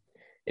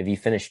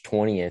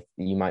 20th,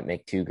 you might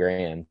make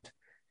 $2,000,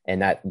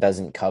 and that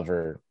doesn't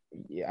cover,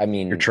 I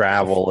mean, your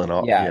travel and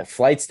all. Yeah,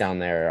 flights down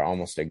there are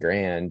almost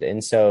 $1,000.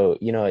 And so,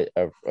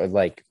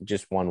 like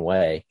just one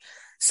way.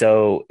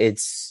 So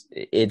it's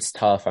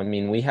tough. I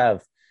mean,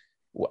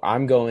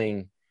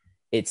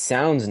 it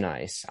sounds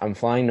nice. I'm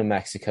flying to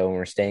Mexico and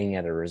we're staying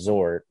at a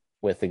resort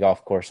with the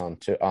golf course on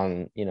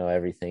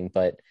everything,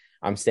 but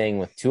I'm staying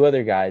with 2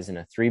 other guys in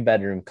a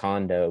 3-bedroom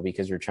condo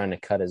because we're trying to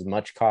cut as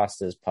much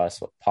cost as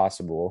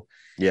possible.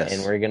 Yes.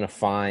 And we're going to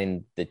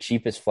find the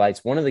cheapest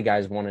flights. One of the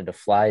guys wanted to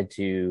fly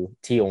to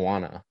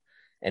Tijuana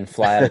and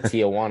fly out of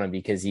Tijuana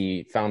because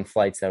he found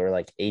flights that were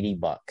like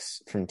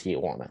 $80 from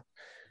Tijuana.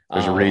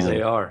 There's a reason.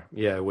 They are.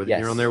 Yeah.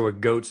 You're on there with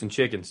goats and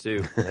chickens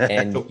too.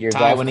 And your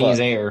Taiwanese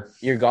air.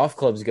 Your golf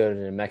clubs go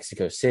to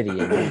Mexico City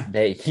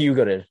and you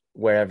go to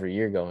wherever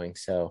you're going.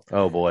 So,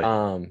 oh boy.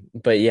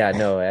 But yeah,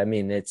 no, I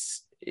mean,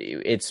 it's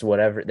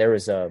whatever.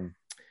 There's a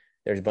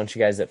bunch of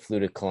guys that flew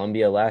to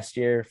Colombia last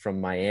year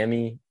from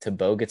Miami to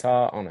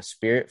Bogota on a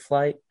Spirit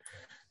flight.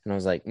 And I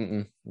was like,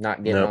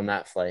 not getting on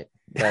that flight.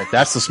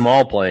 That's the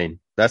small plane.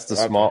 That's the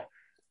small.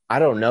 I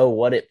don't know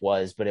what it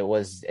was, but it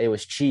was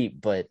cheap,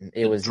 but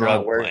it was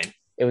not worth.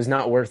 It was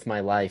not worth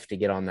my life to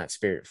get on that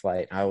Spirit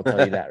flight. I will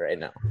tell you that right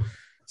now.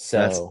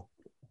 So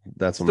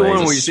That's amazing. The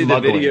one where you see the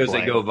videos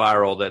that go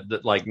viral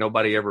that like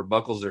nobody ever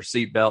buckles their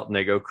seatbelt and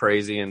they go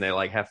crazy and they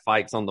like have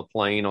fights on the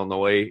plane on the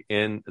way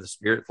in the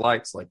Spirit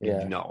flights. Like you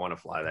do not want to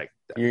fly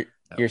that.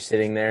 You're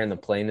sitting there in the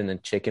plane and the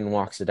chicken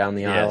walks down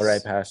the aisle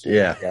right past you.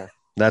 Yeah.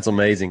 That's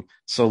amazing.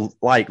 So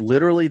like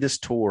literally this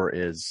tour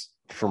is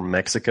from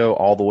Mexico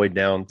all the way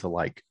down to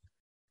like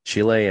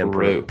Chile and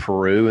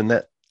Peru and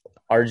that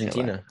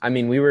Argentina. I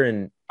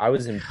mean, I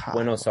was in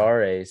Buenos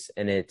Aires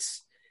and it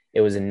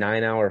was a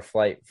 9-hour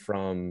flight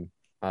from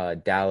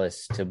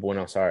Dallas to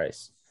Buenos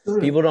Aires.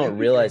 People don't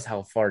realize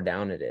how far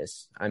down it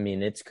is. I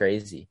mean, it's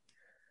crazy.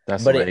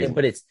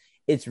 But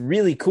it's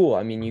really cool.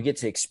 I mean, you get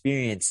to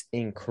experience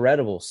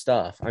incredible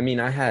stuff. I mean,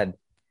 I had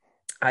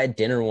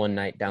dinner one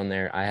night down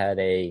there. I had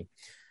a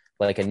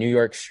New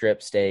York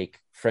strip steak,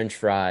 French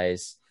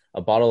fries,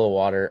 a bottle of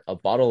water, a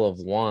bottle of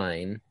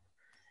wine,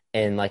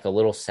 and like a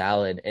little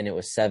salad, and it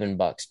was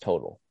 $7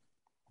 total.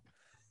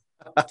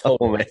 Oh,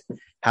 man.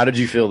 How did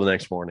you feel the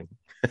next morning?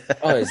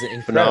 Oh, is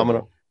it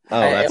phenomenal?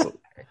 Oh,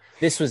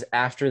 this was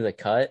after the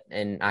cut,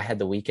 and I had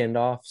the weekend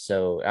off,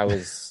 so I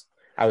was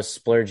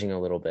splurging a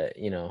little bit.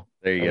 You know,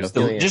 there you go,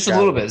 just a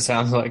little bit. It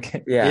sounds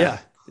like yeah,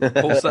 full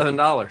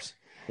 $7.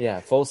 Yeah,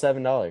 full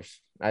 $7.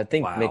 I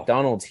think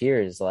McDonald's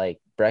here is like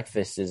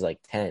breakfast is like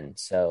 10.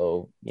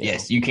 So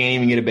you can't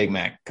even get a Big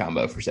Mac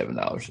combo for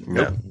 $7.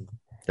 Nope,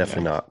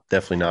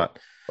 definitely not.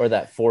 Or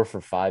that 4 for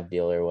 $5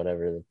 deal or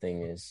whatever the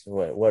thing is.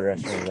 What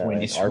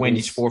restaurant is that?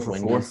 Wendy's 4 for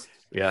 $4.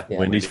 Yeah,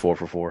 Wendy's 4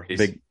 for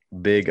 $4.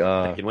 Big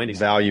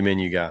value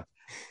menu guy.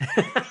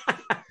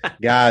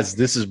 Guys,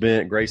 this has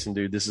been Grayson,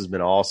 dude. This has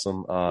been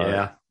awesome.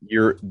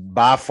 You're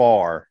by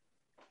far.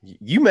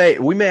 We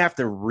may have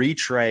to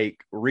retrack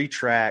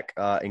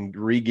and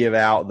re-give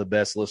out the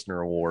best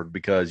listener award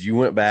because you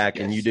went back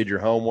and you did your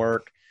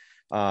homework.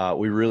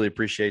 We really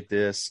appreciate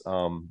this.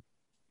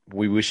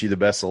 We wish you the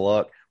best of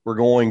luck. We're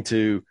going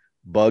to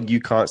bug you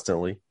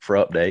constantly for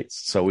updates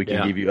so we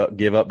can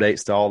give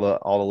updates to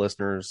all the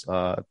listeners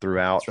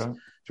throughout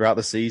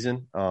the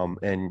season.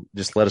 And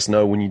just let us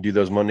know when you do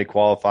those Monday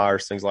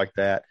qualifiers, things like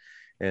that.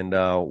 And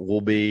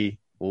we'll be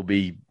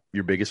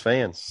your biggest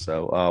fans.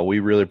 So we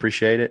really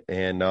appreciate it.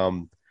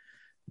 And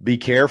be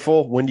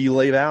careful. When do you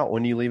leave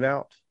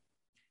out?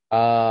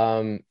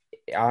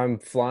 I'm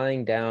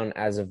flying down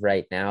as of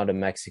right now to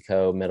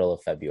Mexico middle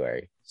of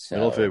February. So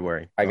middle of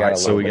February. I got a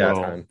little bit of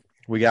time.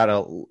 We got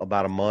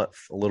about a month,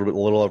 a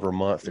little over a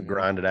month to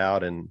grind it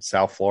out in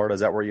South Florida. Is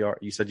that where you are?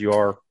 You said you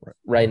are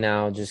right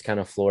now, just kind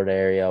of Florida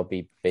area. I'll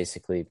be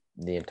basically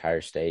the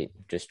entire state,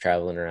 just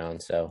traveling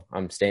around. So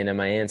I'm staying at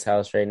my aunt's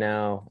house right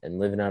now and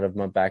living out of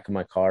my back of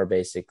my car.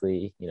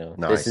 Basically,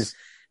 nice.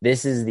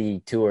 This is the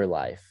tour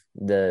life.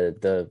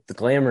 The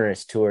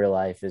glamorous tour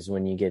life is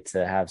when you get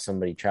to have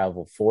somebody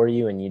travel for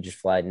you and you just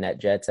fly net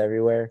jets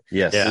everywhere.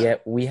 Yes. Yeah.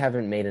 We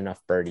haven't made enough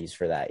birdies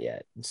for that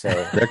yet. So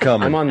they're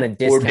coming. I'm on the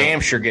discount. We're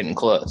damn sure getting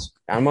close.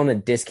 I'm on the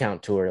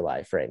discount tour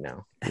life right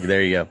now.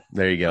 There you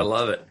go. I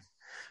love it.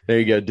 There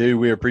you go, dude.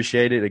 We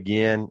appreciate it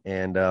again.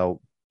 And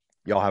y'all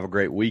have a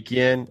great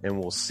weekend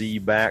and we'll see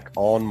you back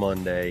on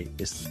Monday.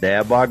 It's the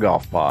Dad Bod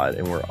Golf Pod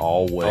and we're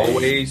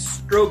always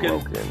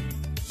stroking.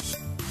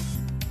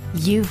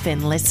 You've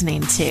been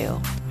listening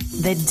to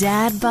the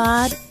Dad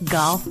Bod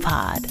Golf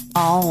Pod,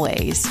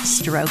 always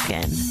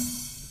stroking.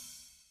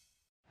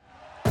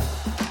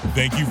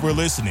 Thank you for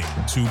listening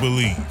to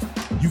Believe.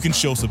 You can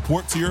show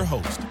support to your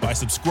host by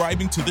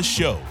subscribing to the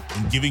show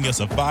and giving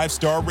us a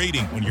 5-star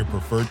rating on your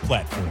preferred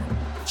platform.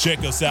 Check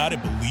us out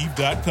at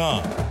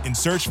Believe.com and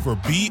search for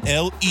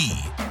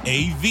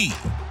BLEAV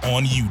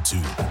on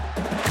YouTube.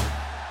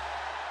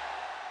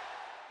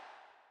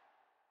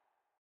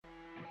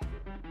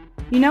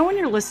 You know when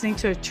you're listening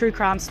to a true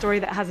crime story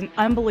that has an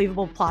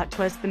unbelievable plot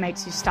twist that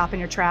makes you stop in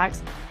your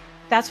tracks?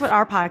 That's what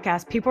our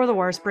podcast, People Are the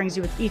Worst, brings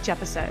you with each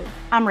episode.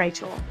 I'm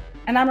Rachel.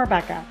 And I'm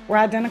Rebecca. We're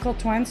identical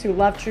twins who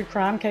love true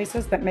crime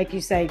cases that make you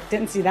say,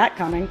 didn't see that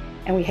coming,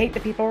 and we hate the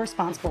people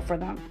responsible for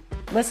them.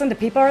 Listen to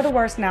People Are the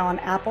Worst now on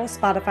Apple,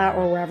 Spotify,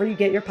 or wherever you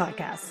get your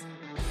podcasts.